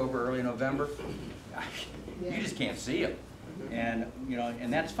 October, early November. You just can't see them. And, you know,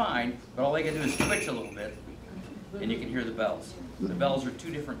 and that's fine, but all they can do is twitch a little bit, and you can hear the bells. The bells are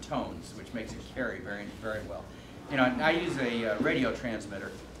 2 different tones, which makes it carry very, very well. You know, I use a radio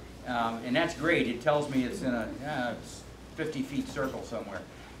transmitter, and that's great. It tells me it's in a 50 feet circle somewhere,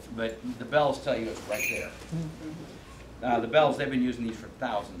 but the bells tell you it's right there. The bells, they've been using these for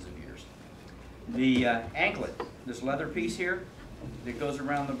thousands of years. The anklet, this leather piece here that goes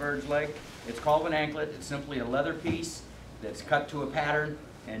around the bird's leg, it's called an anklet. It's simply a leather piece that's cut to a pattern,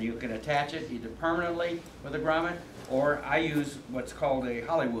 and you can attach it either permanently with a grommet, or I use what's called a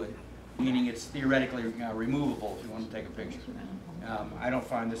Hollywood, meaning it's theoretically removable if you want to take a picture. I don't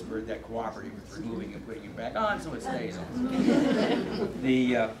find this bird that cooperative with removing and putting it back on, so it stays on.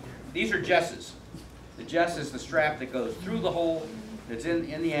 These are jesses. The jess is the strap that goes through the hole that's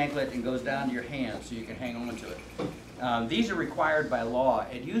in the anklet and goes down to your hand so you can hang on to it. These are required by law.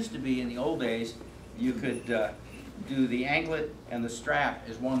 It used to be in the old days you could do the anklet and the strap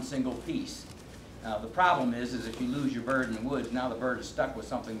as one single piece. The problem is if you lose your bird in the woods, now the bird is stuck with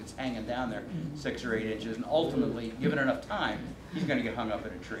something that's hanging down there 6 or 8 inches, and ultimately, given enough time, he's going to get hung up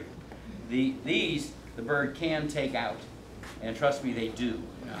in a tree. These, the bird can take out, and trust me, they do.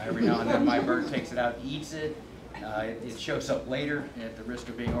 Every now and then my bird takes it out, eats it. It shows up later at the risk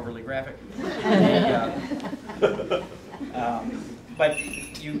of being overly graphic. But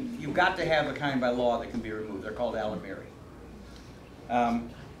you've got to have a kind by law that can be removed. They're called alamiri.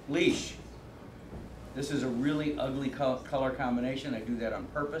 Leash. This is a really ugly color combination. I do that on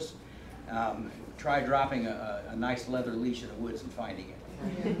purpose. Try dropping a nice leather leash in the woods and finding it.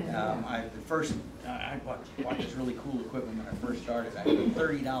 I bought this really cool equipment when I first started. I had a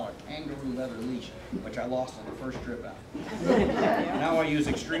 $30 kangaroo leather leash, which I lost on the first trip out. Now I use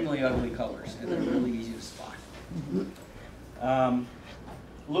extremely ugly colors, and they're really easy to spot.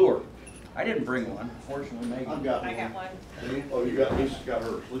 Lure. I didn't bring one. Fortunately, Megan. I got one. Oh, you got, Lisa's got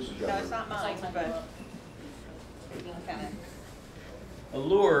hers. Lisa's got No, hers. it's not mine, but you can kind of. A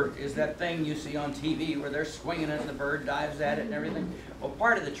lure is that thing you see on TV where they're swinging it and the bird dives at it and everything. Well,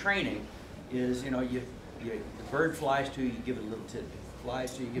 part of the training is, you know, the bird flies to you, you give it a little tidbit.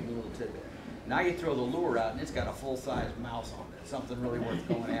 Flies to you, give it a little tidbit. Now you throw the lure out and it's got a full-size mouse on it, something really worth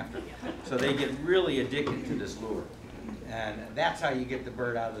going after. So they get really addicted to this lure. And that's how you get the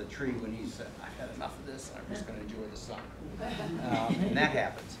bird out of the tree when he's said, I've had enough of this, I'm just going to enjoy the sun. And that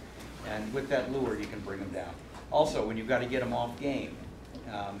happens. And with that lure, you can bring them down. Also, when you've got to get them off game,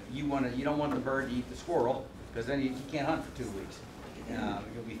 you don't want the bird to eat the squirrel, because then you can't hunt for 2 weeks.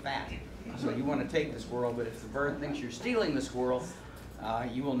 You'll be fat. So you want to take the squirrel, but if the bird thinks you're stealing the squirrel,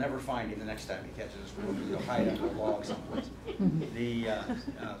 you will never find him the next time he catches a squirrel, because he'll hide under a log someplace.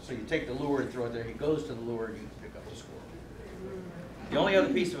 So you take the lure and throw it there, he goes to the lure and you pick up the squirrel. The only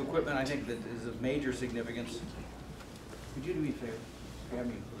other piece of equipment I think that is of major significance, could you do me a favor? Grab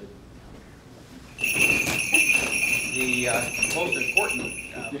me a hood. The most important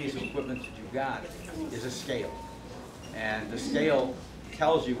piece of equipment that you've got is a scale. And the scale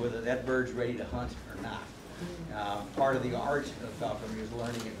tells you whether that bird's ready to hunt or not. Part of the art of falconry is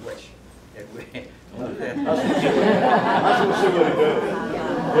learning at which. That's what somebody does.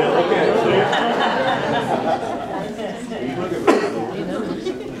 Yeah, look at it.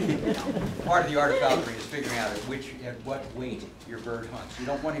 part of the art of falconry is figuring out at what weight your bird hunts. You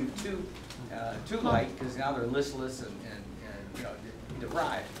don't want him too light, because now they're listless and you know,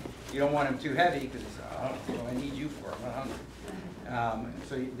 deprived. You don't want him too heavy, because I need you for it, I'm not hungry.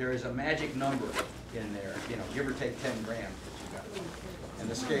 So there is a magic number in there, you know, give or take 10 grams that you got. And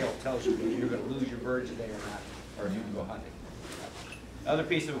the scale tells you whether you're going to lose your bird today or not, or if you can go hunting. Other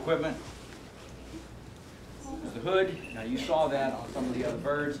piece of equipment is the hood. Now you saw that on some of the other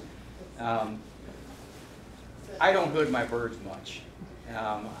birds. I don't hood my birds much.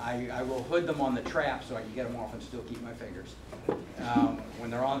 I will hood them on the trap so I can get them off and still keep my fingers. When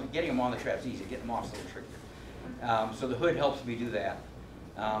they're on, getting them on the trap is easy. Getting them off is a little trickier. So the hood helps me do that.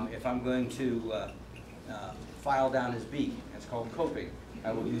 If I'm going to file down his beak, it's called coping,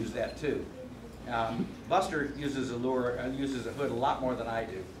 I will use that too. Buster uses a hood a lot more than I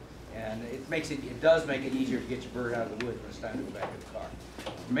do, and it does make it easier to get your bird out of the woods when it's time to go back in the car.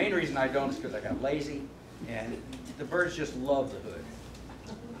 The main reason I don't is because I got lazy, and the birds just love the hood.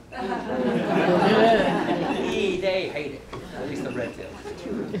 They hate it, at least the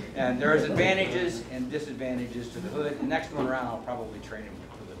red-tailed. And there's advantages and disadvantages to the hood. The next one around, I'll probably train him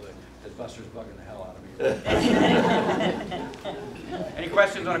for the hood, because Buster's bugging the hell out of me. Any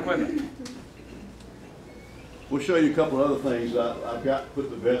questions on equipment? We'll show you a couple of other things. I've got to put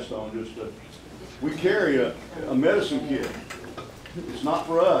the vest on just to, we carry a medicine kit. It's not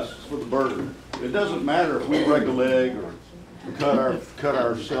for us, it's for the bird. It doesn't matter if we break a leg or cut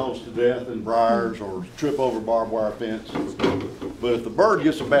ourselves to death in briars or trip over barbed wire fence. But if the bird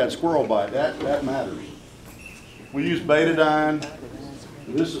gets a bad squirrel bite, that matters. We use betadine.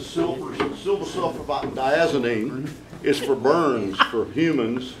 This is silver sulfur diazonine. It's for burns for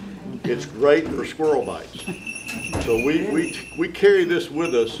humans. It's great for squirrel bites. So we carry this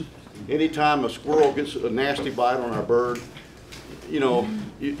with us anytime a squirrel gets a nasty bite on our bird. You know,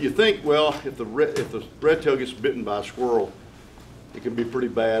 you think, well, if the red tail gets bitten by a squirrel, it can be pretty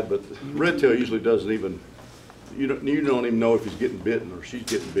bad, but the red tail usually doesn't even, you don't even know if he's getting bitten or she's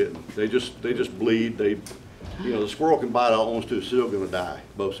getting bitten. They just bleed. The squirrel can bite almost to still going to die,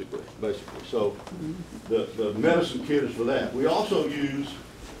 basically. So the medicine kit is for that. We also use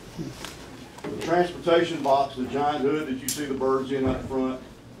the transportation box, the giant hood that you see the birds in up front,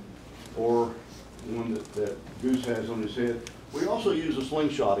 or the one that Goose has on his head. We also use a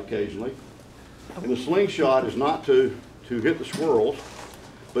slingshot occasionally. And the slingshot is not to hit the squirrels,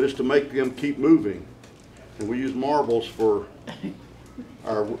 but it's to make them keep moving. And we use marbles for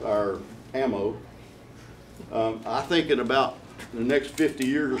our ammo. I think in about the next 50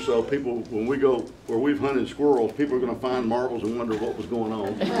 years or so, people, when we go where we've hunted squirrels, people are going to find marbles and wonder what was going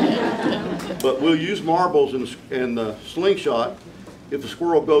on. But we'll use marbles and the slingshot if the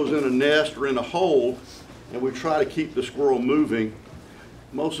squirrel goes in a nest or in a hole, and we try to keep the squirrel moving.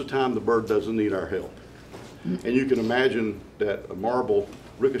 Most of the time, the bird doesn't need our help. And you can imagine that a marble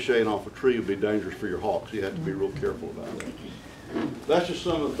ricocheting off a tree would be dangerous for your hawk, so you have to be real careful about that. That's just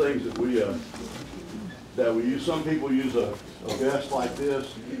some of the things that we use. Some people use a vest like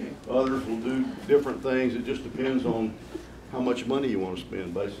this. Others will do different things. It just depends on how much money you want to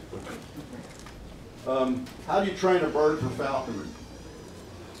spend, basically. How do you train a bird for falconry?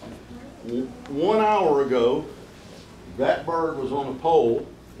 1 hour ago, that bird was on a pole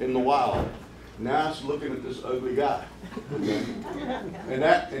in the wild. Now it's looking at this ugly guy. Okay?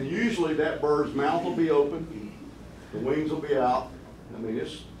 And usually that bird's mouth will be open, the wings will be out. I mean,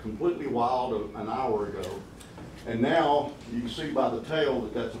 it's completely wild an hour ago. And now you can see by the tail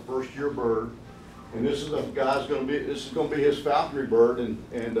that that's a first-year bird. And this is this is going to be his falconry bird, and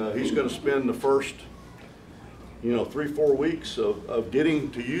he's going to spend the first 3-4 weeks of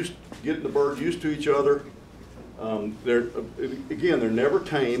getting the birds used to each other. They're never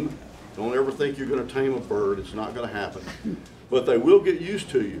tame. Don't ever think you're going to tame a bird. It's not going to happen. But they will get used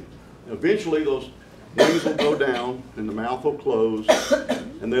to you. Eventually those wings will go down and the mouth will close,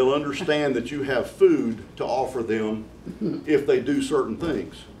 and they'll understand that you have food to offer them if they do certain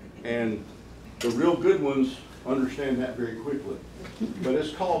things. And the real good ones understand that very quickly. But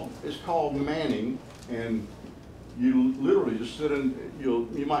it's called manning, and you literally just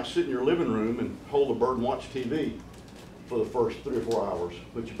you might sit in your living room and hold a bird and watch TV for the first 3 or 4 hours,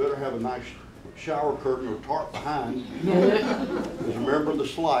 but you better have a nice shower curtain or tarp behind, because remember the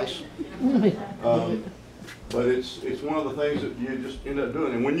slice. But it's one of the things that you just end up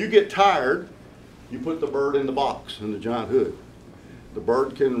doing. And when you get tired, you put the bird in the box, in the giant hood. The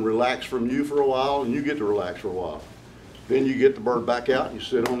bird can relax from you for a while, and you get to relax for a while. Then you get the bird back out, and you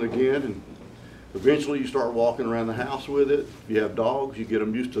sit on it again, and eventually you start walking around the house with it. If you have dogs, you get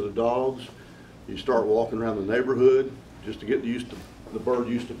them used to the dogs. You start walking around the neighborhood just to get used to the bird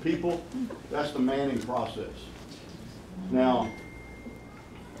used to people. That's the manning process. Now,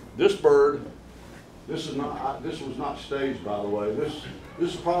 this bird, this was not staged, by the way. This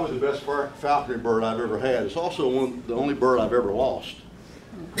is probably the best falconry bird I've ever had. It's also the only bird I've ever lost.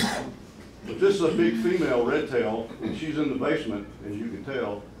 But this is a big female red tail, and she's in the basement, as you can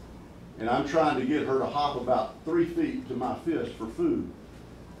tell. And I'm trying to get her to hop about 3 feet to my fist for food.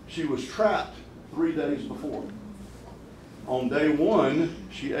 She was trapped 3 days before. On day 1,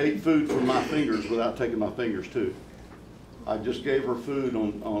 she ate food from my fingers without taking my fingers too. I just gave her food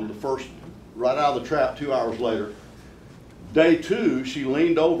on the first, right out of the trap 2 hours later. Day 2, she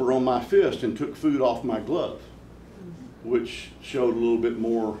leaned over on my fist and took food off my glove, which showed a little bit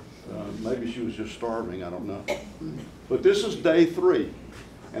more, maybe she was just starving, I don't know. But this is day 3,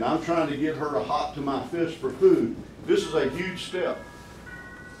 and I'm trying to get her to hop to my fist for food. This is a huge step.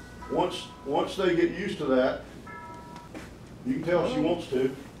 Once they get used to that, you can tell she wants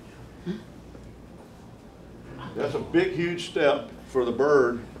to. That's a big, huge step for the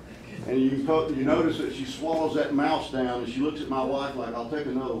bird. And you notice that she swallows that mouse down, and she looks at my wife like, I'll take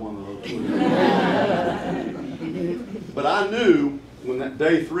another one of those. But I knew when that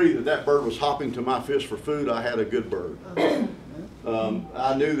day 3 that bird was hopping to my fist for food, I had a good bird.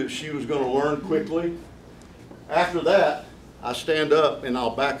 I knew that she was going to learn quickly. After that, I stand up and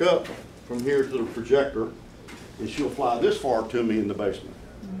I'll back up from here to the projector, and she'll fly this far to me in the basement.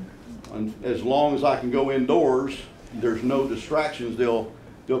 And as long as I can go indoors, there's no distractions, they'll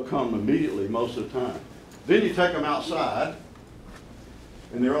come immediately most of the time. Then you take them outside,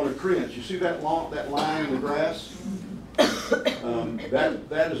 and they're on a crence. You see that line in the grass?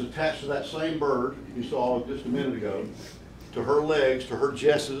 That is attached to that same bird you saw just a minute ago, to her legs, to her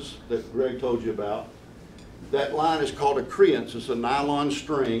jesses that Greg told you about. That line is called a crence. It's a nylon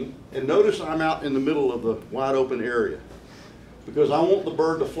string. And notice I'm out in the middle of the wide open area, because I want the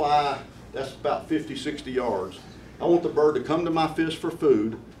bird to fly, that's about 50, 60 yards. I want the bird to come to my fist for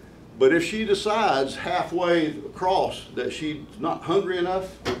food, but if she decides halfway across that she's not hungry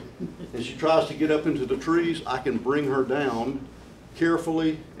enough and she tries to get up into the trees, I can bring her down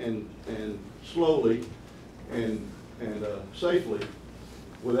carefully and slowly and safely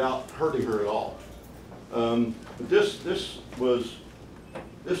without hurting her at all. But this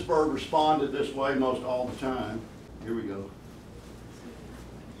bird responded this way most all the time. Here we go.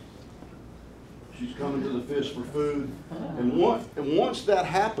 She's coming to the fist for food. And once that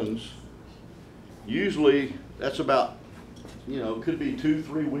happens, usually that's about, it could be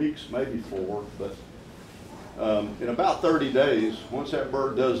 2-3 weeks, maybe 4, but in about 30 days, once that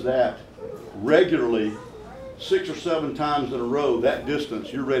bird does that regularly, 6 or 7 times in a row, that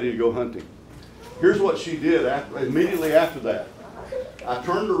distance, you're ready to go hunting. Here's what she did immediately after that. I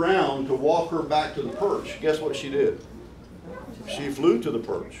turned around to walk her back to the perch. Guess what she did? She flew to the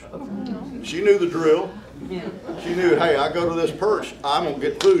perch. She knew the drill. She knew, hey, I go to this perch, I'm going to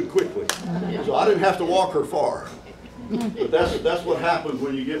get food quickly. So I didn't have to walk her far. But that's what happens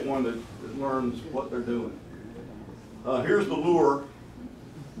when you get one that learns what they're doing. Here's the lure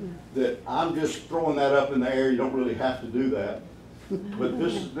that I'm just throwing that up in the air. You don't really have to do that. But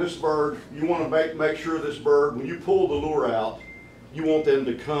this bird, you want to make sure this bird, when you pull the lure out, you want them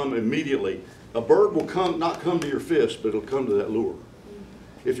to come immediately. A bird will not come to your fist, but it'll come to that lure.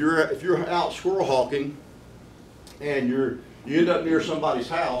 If you're out squirrel hawking and you end up near somebody's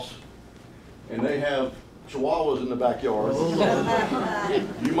house and they have chihuahuas in the backyard,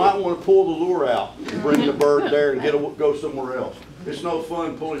 you might want to pull the lure out and bring the bird there and go somewhere else. It's no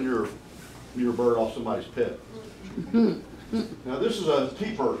fun pulling your bird off somebody's pet. Now this is a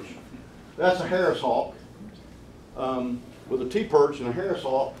T-perch. That's a Harris hawk. With a T-perch and a Harris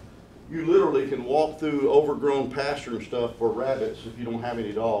hawk, you literally can walk through overgrown pasture and stuff for rabbits if you don't have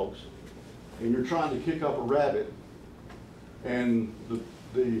any dogs. And you're trying to kick up a rabbit, and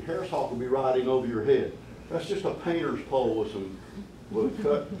the Harris hawk will be riding over your head. That's just a painter's pole with a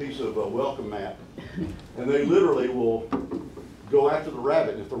cut piece of a welcome mat. And they literally will go after the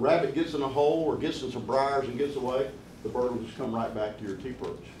rabbit. If the rabbit gets in a hole or gets in some briars and gets away, the bird will just come right back to your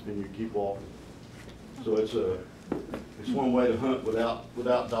T-perch, and you keep walking. So it's one way to hunt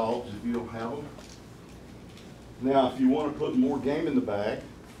without dogs if you don't have them. Now, if you want to put more game in the bag,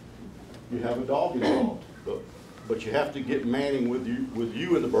 you have a dog involved, but you have to get manning with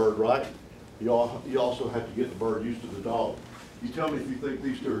you and the bird, right? You also have to get the bird used to the dog. You tell me if you think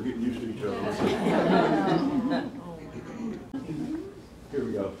these two are getting used to each other. Here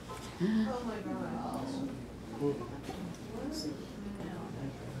we go. Oh my God.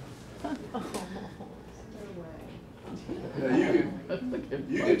 Now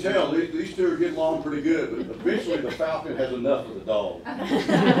You can tell these two are getting along pretty good, but eventually the falcon has enough of the dog.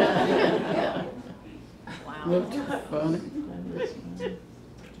 That's funny.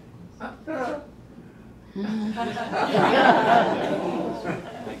 But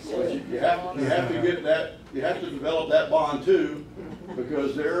you have to get that, you have to develop that bond too,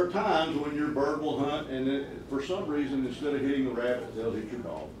 because there are times when your bird will hunt and for some reason, instead of hitting the rabbit, they'll hit your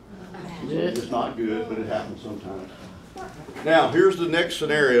dog. It's not good, but it happens sometimes. Now, here's the next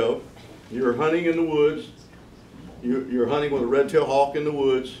scenario. You're hunting in the woods. You're hunting with a red-tailed hawk in the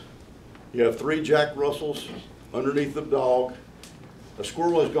woods. You have 3 Jack Russells underneath the dog. A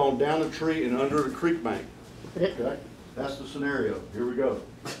squirrel has gone down a tree and under the creek bank. Okay? That's the scenario. Here we go.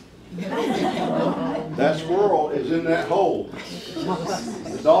 That squirrel is in that hole.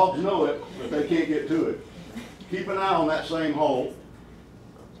 The dogs know it, but they can't get to it. Keep an eye on that same hole.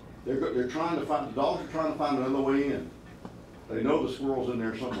 They're trying to find, the dogs are trying to find another way in. They know the squirrel's in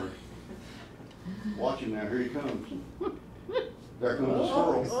there somewhere. Watch him now, here he comes. There comes the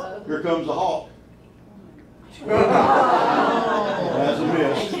squirrel. Here comes the hawk. That's a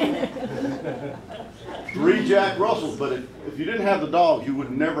miss. 3 Jack Russells, but if you didn't have the dog, you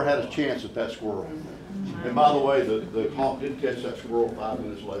would never had a chance at that squirrel. And by the way, the hawk did catch that squirrel 5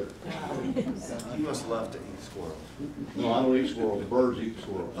 minutes later. You must love to eat squirrels. No, I don't eat squirrels. Birds eat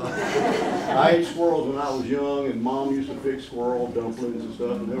squirrels. I ate squirrels when I was young, and Mom used to fix squirrel dumplings and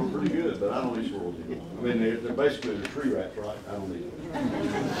stuff, and they were pretty good, but I don't eat squirrels anymore. I mean, they're basically tree rats, right? I don't eat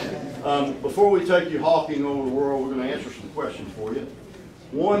them. Before we take you hawking over the world, we're going to answer some questions for you.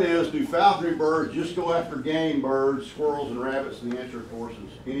 One is, do falconry birds just go after game birds, squirrels and rabbits? And the answer, of course, is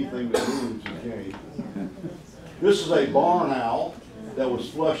anything that moves is game. This is a barn owl that was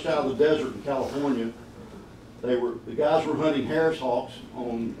flushed out of the desert in California. The guys were hunting Harris hawks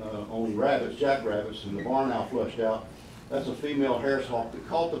on rabbits, jackrabbits, and the barn owl flushed out. That's a female Harris hawk that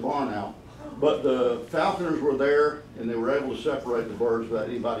caught the barn owl. But the falconers were there, and they were able to separate the birds without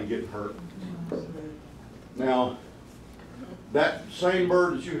anybody getting hurt. Now, that same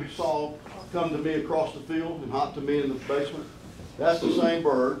bird that you saw come to me across the field and hop to me in the basement, that's the same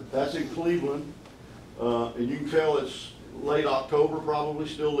bird. That's in Cleveland. And you can tell it's late October, probably,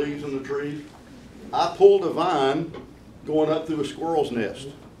 still leaves in the trees. I pulled a vine going up through a squirrel's nest.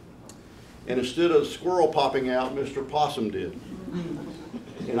 And instead of the squirrel popping out, Mr. Possum did.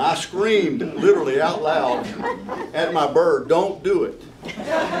 And I screamed literally out loud at my bird, "Don't do it."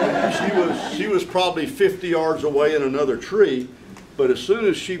 She was probably 50 yards away in another tree, but as soon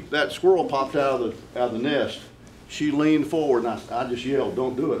as that squirrel popped out of the nest, she leaned forward and I just yelled,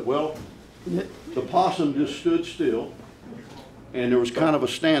 "Don't do it." Well, the possum just stood still, and there was kind of a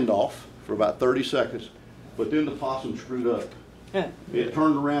standoff for about 30 seconds, but then the possum screwed up. It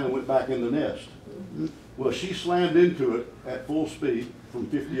turned around and went back in the nest. Well, she slammed into it at full speed from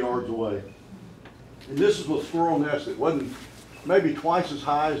 50 yards away. And this is a squirrel nest that wasn't maybe twice as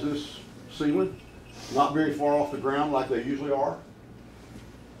high as this ceiling, not very far off the ground like they usually are.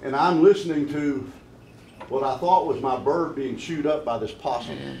 And I'm listening to what I thought was my bird being chewed up by this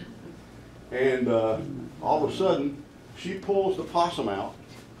possum. And all of a sudden, she pulls the possum out,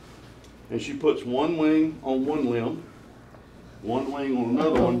 and she puts one wing on one limb, one wing on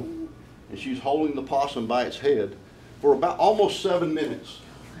another one, and she's holding the possum by its head for about almost 7 minutes.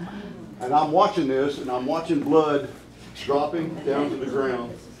 And I'm watching this, and I'm watching blood dropping down to the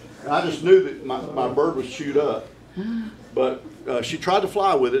ground. And I just knew that my bird was chewed up. But she tried to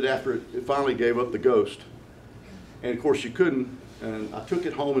fly with it after it finally gave up the ghost. And of course she couldn't, and I took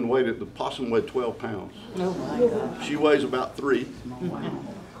it home and weighed it. The possum weighed 12 pounds. Oh my God. She weighs about 3.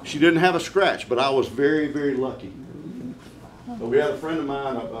 She didn't have a scratch, but I was very, very lucky. So we had a friend of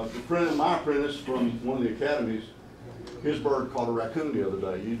mine, a friend of my apprentice from one of the academies. His bird caught a raccoon the other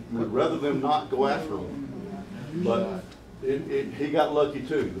day. You'd rather them not go after him. But he got lucky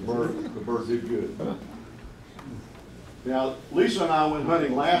too. The bird did good. Now, Lisa and I went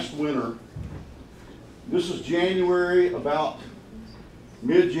hunting last winter. This is January, about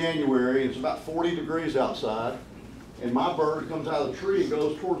mid-January. It's about 40 degrees outside. And my bird comes out of the tree and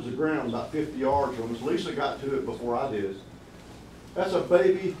goes towards the ground about 50 yards from us. Lisa got to it before I did. That's a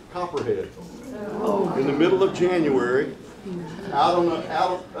baby copperhead. In the middle of January,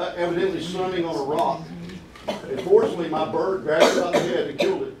 evidently sunning on a rock. Unfortunately, my bird grabbed it by the head and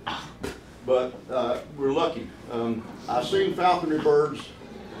killed it. But we're lucky. I've seen falconry birds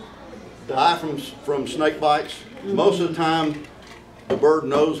die from snake bites. Most of the time, the bird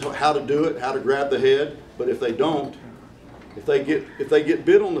knows how to do it, how to grab the head. But if they don't, if they get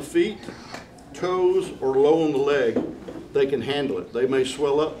bit on the feet, toes, or low on the leg, they can handle it. They may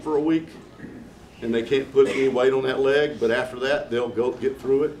swell up for a week, and they can't put any weight on that leg, but after that, they'll go get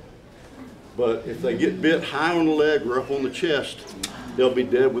through it. But if they get bit high on the leg or up on the chest, they'll be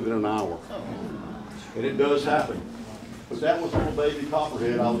dead within an hour. And it does happen. But that was little baby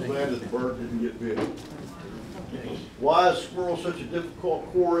copperhead. I was glad that the bird didn't get bit. Why is squirrel such a difficult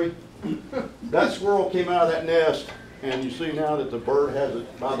quarry? That squirrel came out of that nest, and you see now that the bird has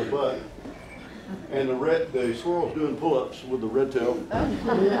it by the butt. And the squirrel's doing pull-ups with the red tail.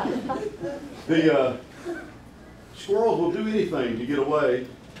 The squirrels will do anything to get away.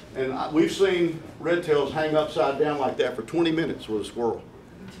 And we've seen red tails hang upside down like that for 20 minutes with a squirrel.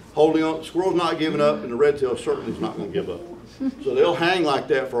 Holding on, the squirrel's not giving up, and the red tail certainly is not going to give up. So they'll hang like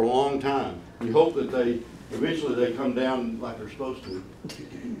that for a long time. We hope that eventually they come down like they're supposed to.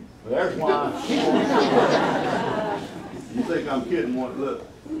 But there's why. You think I'm kidding? Look,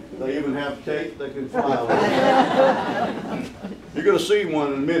 they even have cape they can fly on. You're going to see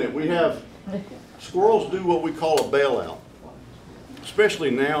one in a minute. Squirrels do what we call a bailout. Especially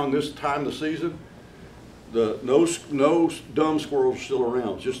now in this time of the season, no dumb squirrels are still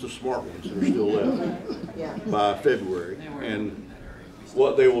around, just the smart ones that are still left by February. And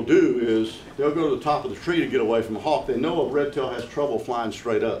what they will do is they'll go to the top of the tree to get away from a hawk. They know a red tail has trouble flying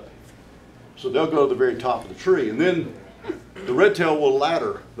straight up. So they'll go to the very top of the tree. And then the red tail will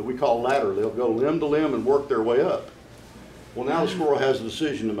ladder, that we call ladder. They'll go limb to limb and work their way up. Well, now the squirrel has a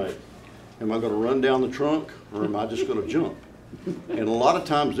decision to make. Am I going to run down the trunk, or am I just going to jump? And a lot of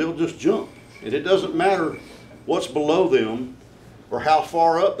times they'll just jump. And it doesn't matter what's below them or how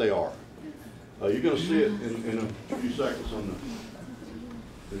far up they are. You're going to see it in a few seconds on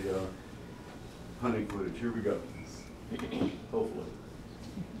the hunting footage. Here we go. Hopefully.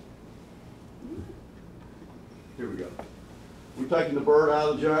 Here we go. We're taking the bird out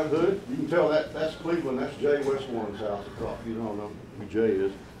of the giant hood. You can tell that's Cleveland. That's Jay Westmoreland's house across. You don't know who Jay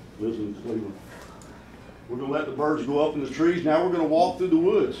is. Lives in Cleveland. We're going to let the birds go up in the trees. Now we're going to walk through the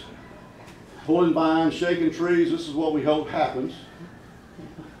woods. Pulling vines, shaking trees. This is what we hope happens.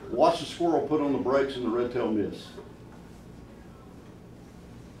 Watch the squirrel put on the brakes and the red tail miss.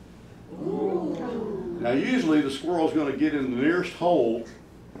 Now usually the squirrel's going to get in the nearest hole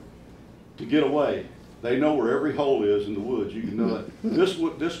to get away. They know where every hole is in the woods. You can know that.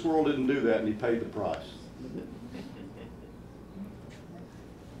 This squirrel didn't do that, and he paid the price.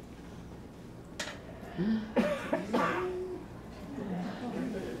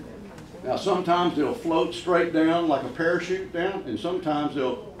 Now sometimes they'll float straight down like a parachute down, and sometimes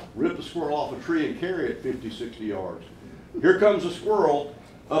they'll rip the squirrel off a tree and carry it 50, 60 yards. Here comes a squirrel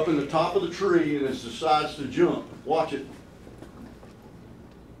up in the top of the tree, and it decides to jump. Watch it.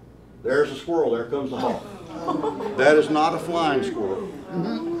 There's a squirrel. There comes the hawk. That is not a flying squirrel.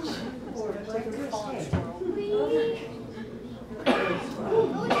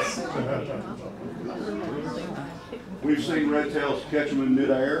 We've seen red tails catch them in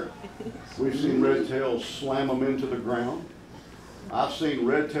midair. We've seen red tails slam them into the ground. I've seen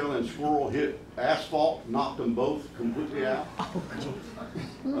red tail and squirrel hit asphalt, knocked them both completely out.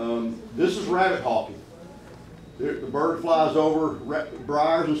 This is rabbit hawking. The bird flies over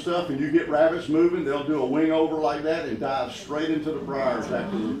briars and stuff, and you get rabbits moving, they'll do a wing over like that and dive straight into the briars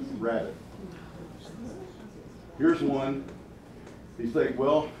after the rabbit. Here's one. You think,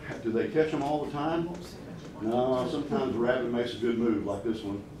 well, do they catch them all the time? No, sometimes a rabbit makes a good move, like this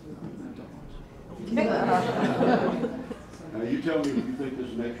one. Now you tell me if you think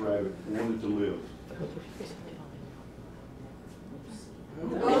this next rabbit wanted to live.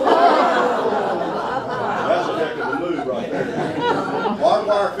 That's a heck of a move right there. Barbed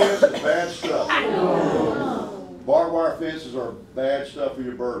wire fence is bad stuff. Barbed wire fences are bad stuff for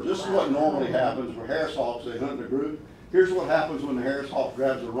your birds. This is what normally happens for Harris hawks. They hunt in a group. Here's what happens when the Harris hawk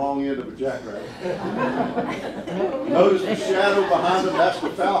grabs the wrong end of a jackrabbit. Notice the shadow behind them. That's the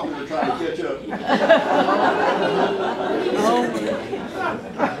falconer trying to catch up.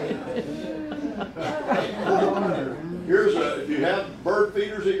 If you have bird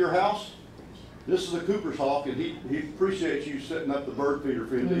feeders at your house, this is a Cooper's hawk, and he appreciates you setting up the bird feeder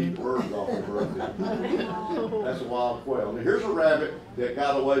for him to eat birds off the bird feeder. That's a wild quail. Now here's a rabbit that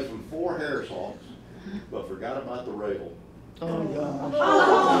got away from 4 Harris hawks, but forgot about the rail. Oh,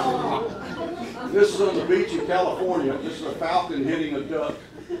 gosh. This is on the beach in California. This is a falcon hitting a duck.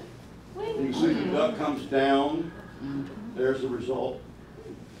 You can see the duck comes down. There's the result.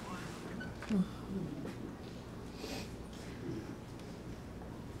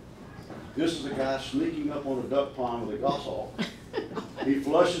 This is a guy sneaking up on a duck pond with a goshawk. He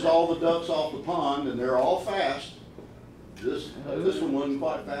flushes all the ducks off the pond, and they're all fast. This one wasn't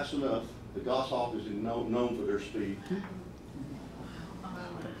quite fast enough. The goshawk is known for their speed.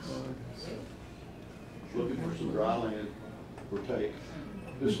 looking for some dry land for take.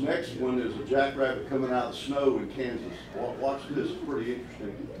 This next one is a jackrabbit coming out of the snow in Kansas. Watch this, it's pretty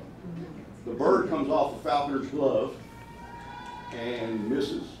interesting. The bird comes off a falconer's glove and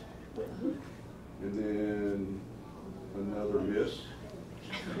misses. And then another miss.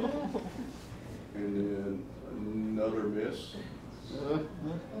 And then another miss.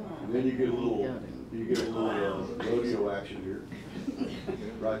 And then you get a little rodeo action here.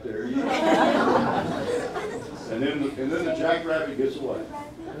 Right there. And then the jackrabbit gets away.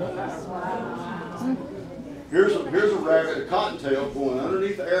 Here's a rabbit, a cottontail, going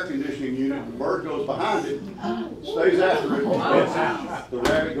underneath the air conditioning unit. The bird goes behind it, stays after it, and the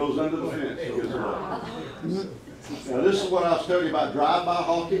rabbit goes under the fence and gets away. Now this is what I was telling you about drive-by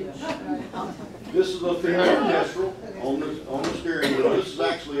hawking. This is a female kestrel on the steering wheel. This is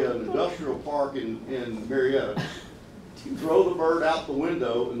actually an industrial park in Marietta. You throw the bird out the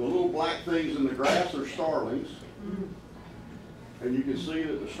window, and the little black things in the grass are starlings. And you can see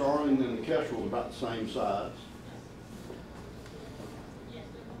that the starling and the kestrel are about the same size.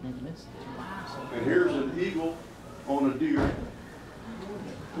 And here's an eagle on a deer.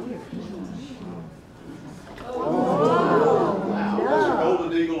 That's a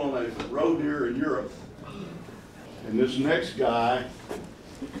golden eagle on a roe deer in Europe. And this next guy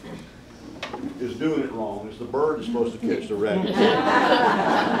is doing it wrong. It's the bird that's supposed to catch the rabbit.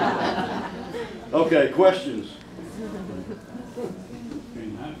 Okay, questions?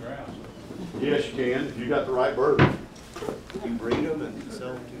 Yes, you can, if you got the right bird. You breed them and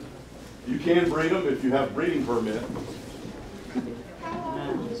sell them too? You can breed them if you have a breeding permit. How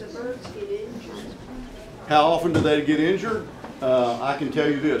often do the birds get injured? How often do they get injured? I can tell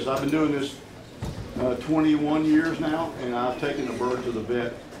you this. I've been doing this 21 years now, and I've taken a bird to the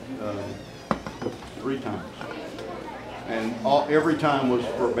vet 3 times. And every time was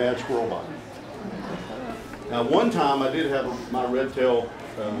for a bad squirrel bite. Now, one time I did have my red tail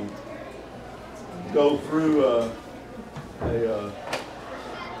go through a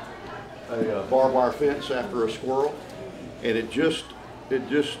barbed wire fence after a squirrel, and it just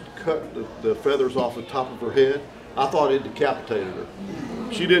cut the feathers off the top of her head. I thought it decapitated her.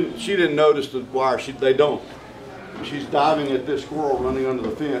 She didn't notice the wire. They don't. She's diving at this squirrel running under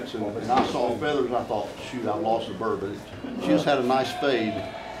the fence, and I saw feathers, and I thought, shoot, I lost the bird. But she just had a nice fade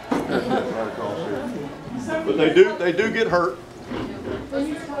right across here. But they do get hurt. When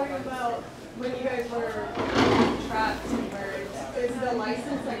you're talking about when you guys were trapped and birds, is the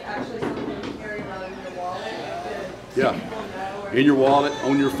license like actually something you carry around in your wallet? Yeah, in your wallet,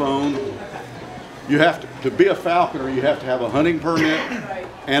 on your phone. You have to be a falconer. You have to have a hunting permit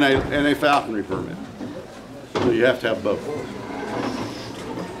and a falconry permit. So you have to have both.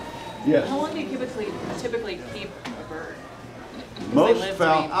 Yes. How long do you typically keep a bird?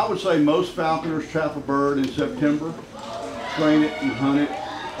 I would say most falconers trap a bird in September, train it and hunt it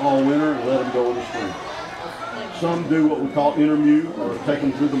all winter, and let them go in the spring. Some do what we call intermute, or take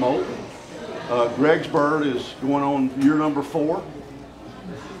them through the molt. Greg's bird is going on year number 4.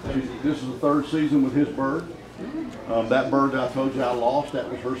 This is the 3rd season with his bird. That bird that I told you I lost, that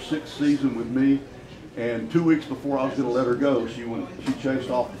was her 6th season with me. And 2 weeks before I was going to let her go, she chased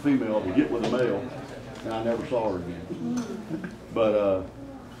off the female to get with the male, and I never saw her again. But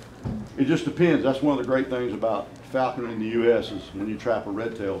it just depends. That's one of the great things about falconry in the U.S. is when you trap a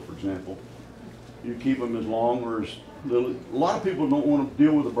red tail, for example, you keep them as long or as little. A lot of people don't want to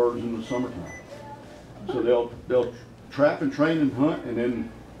deal with the birds in the summertime, so they'll trap and train and hunt, and then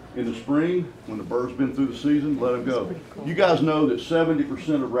in the spring, when the bird's been through the season, let them go. You guys know that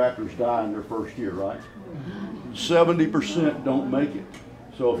 70% of raptors die in their first year, right? 70% don't make it.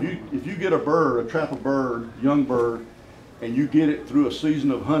 So if you get a bird, trap a bird, young bird, and you get it through a season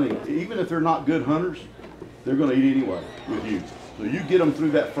of hunting, even if they're not good hunters, they're going to eat anyway with you. So you get them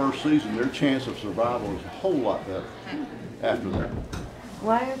through that first season, their chance of survival is a whole lot better after that.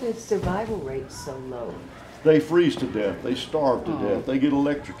 Why are the survival rates so low? They freeze to death. They starve to death. They get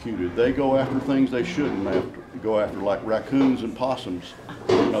electrocuted. They go after things they shouldn't go after, like raccoons and possums.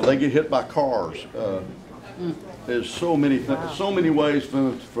 They get hit by cars. There's so many ways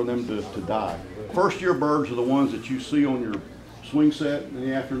for them to die. First year birds are the ones that you see on your swing set in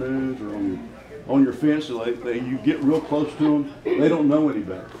the afternoons or on your fence. You get real close to them. They don't know any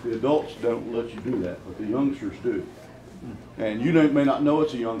better. The adults don't let you do that, but the youngsters do. And you may not know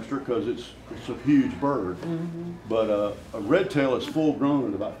it's a youngster because it's a huge bird. But a red tail is full grown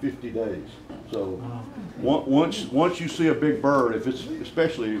in about 50 days. So once you see a big bird,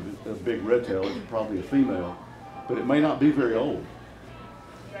 especially a big red tail, it's probably a female, but it may not be very old.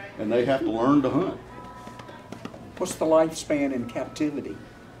 And they have to learn to hunt. What's the lifespan in captivity?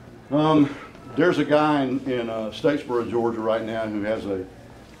 There's a guy in Statesboro, Georgia right now who has a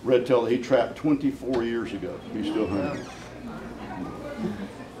red tail that he trapped 24 years ago. He's still hunting.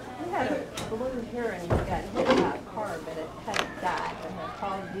 We had a blue heron that got hit by a car, but it hadn't died, and they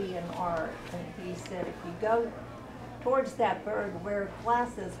called DNR, and he said if you go towards that bird, wear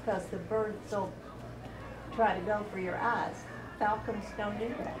glasses, because the birds will try to go for your eyes. Falcons don't do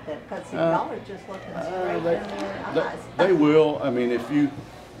that, because y'all are just looking straight in their eyes. They will. I mean, if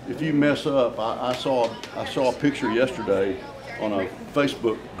you mess up, I saw a picture yesterday on a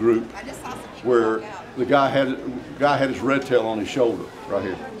Facebook group where the guy had his red tail on his shoulder right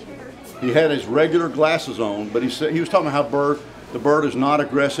here. He had his regular glasses on, but he was talking about how the bird is not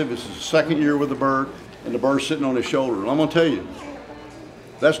aggressive. This is the second year with the bird, and the bird's sitting on his shoulder. And I'm gonna tell you,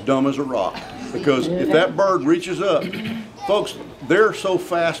 that's dumb as a rock, because if that bird reaches up, folks, they're so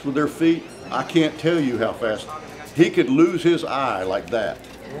fast with their feet, I can't tell you how fast. He could lose his eye like that.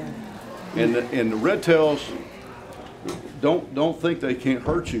 And the red tails don't think they can't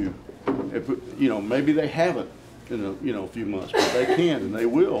hurt you. If, you know, maybe they haven't in a few months, but they can and they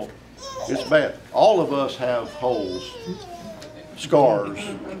will. It's bad. All of us have holes, scars.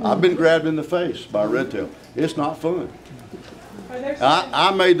 I've been grabbed in the face by a red tail. It's not fun.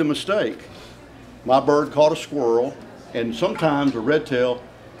 I made the mistake. My bird caught a squirrel, and sometimes a red tail,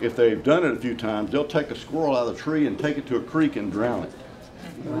 if they've done it a few times, they'll take a squirrel out of the tree and take it to a creek and drown it.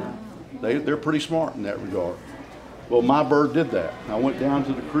 They're pretty smart in that regard. Well, my bird did that. I went down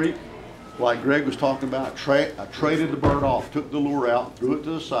to the creek, like Greg was talking about. I traded the bird off, took the lure out, threw it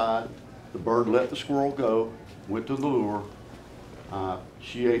to the side. The bird let the squirrel go, went to the lure.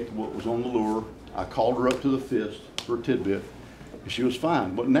 She ate what was on the lure. I called her up to the fist for a tidbit, and she was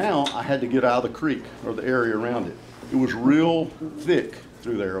fine. But now I had to get out of the creek or the area around it. It was real thick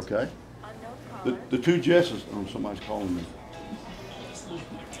through there, okay? The two Jesses, oh, somebody's calling me.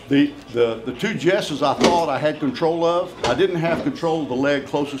 The two Jesses I thought I had control of, I didn't have control of the leg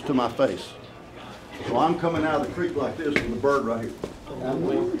closest to my face. So I'm coming out of the creek like this with the bird right here.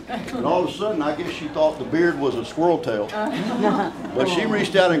 And all of a sudden, I guess she thought the beard was a squirrel tail. But she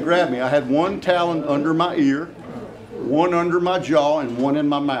reached out and grabbed me. I had one talon under my ear, one under my jaw, and one in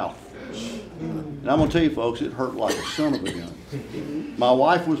my mouth. And I'm gonna tell you folks, it hurt like a son of a gun. My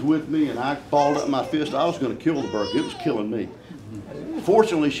wife was with me and I balled up my fist. I was gonna kill the bird. It was killing me.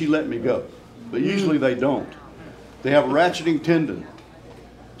 Fortunately, she let me go, but usually they don't. They have a ratcheting tendon.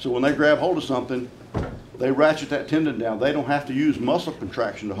 So when they grab hold of something, they ratchet that tendon down. They don't have to use muscle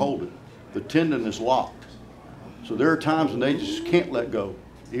contraction to hold it. The tendon is locked. So there are times when they just can't let go,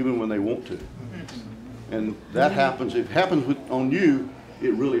 even when they want to. And that happens, if it happens on you,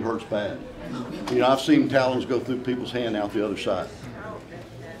 it really hurts bad. You know, I've seen talons go through people's hand out the other side.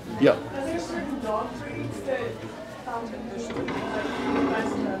 Yeah. Are there certain dog breeds that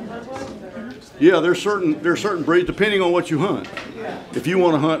Yeah, there's certain breeds depending on what you hunt. If you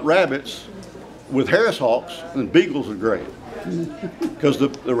want to hunt rabbits with Harris hawks, then beagles are great, because the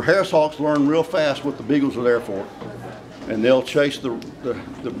Harris hawks learn real fast what the beagles are there for, and they'll chase the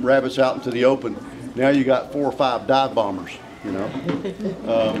rabbits out into the open. Now you got 4 or 5 dive bombers. You know,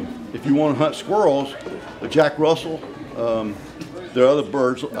 if you want to hunt squirrels, a Jack Russell, there are other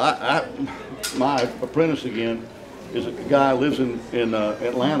birds. My apprentice again is a guy who lives in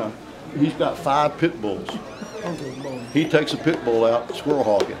Atlanta. He's got 5 pit bulls. He takes a pit bull out squirrel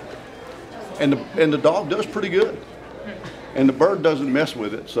hawking, and the dog does pretty good, and the bird doesn't mess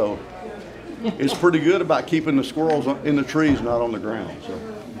with it. So it's pretty good about keeping the squirrels in the trees, not on the ground. So.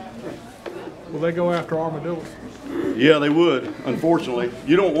 Will they go after armadillos? Yeah, they would. Unfortunately,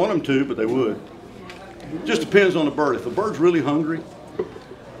 you don't want them to, but they would. Just depends on the bird. If the bird's really hungry,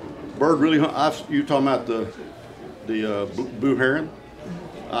 you're talking about the blue heron.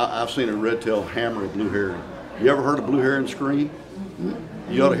 I've seen a red tail hammer a blue heron. You ever heard a blue heron scream?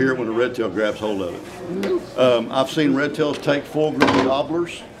 You ought to hear it when a red tail grabs hold of it. I've seen red tails take full-grown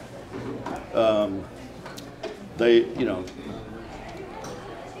gobblers.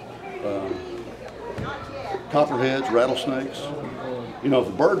 Copperheads, rattlesnakes. You know,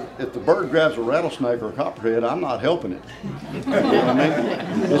 if the bird grabs a rattlesnake or a copperhead, I'm not helping it. You know what I mean?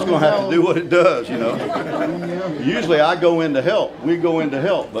 It's going to have to do what it does, you know. Usually I go in to help. We go in to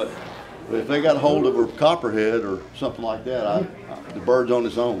help, but if they got a hold of a copperhead or something like that, the bird's on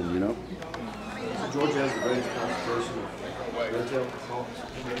its own, you know. Georgia has the greatest concentration of red-tailed hawks.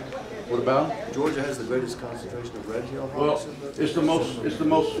 What about? Georgia has the greatest concentration of red-tailed Well, hawks. it's the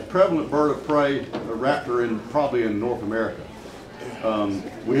most prevalent bird of prey, a raptor, probably in North America.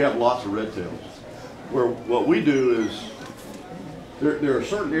 We have lots of red tails. What we do is there are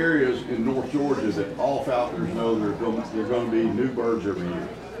certain areas in North Georgia that all falconers know there are going to be new birds every year.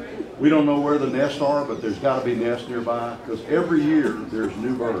 We don't know where the nests are, but there's got to be nests nearby, because every year there's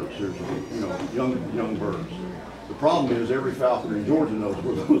new birds. There's, you know, young birds. The problem is every falconer in Georgia knows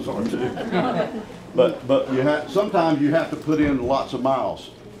where those are too. But sometimes you have to put in lots of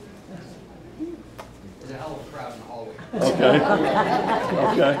miles. There's a hell of a crowd in the hallway. Okay.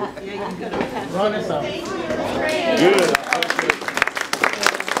 Okay. Run us up. Good.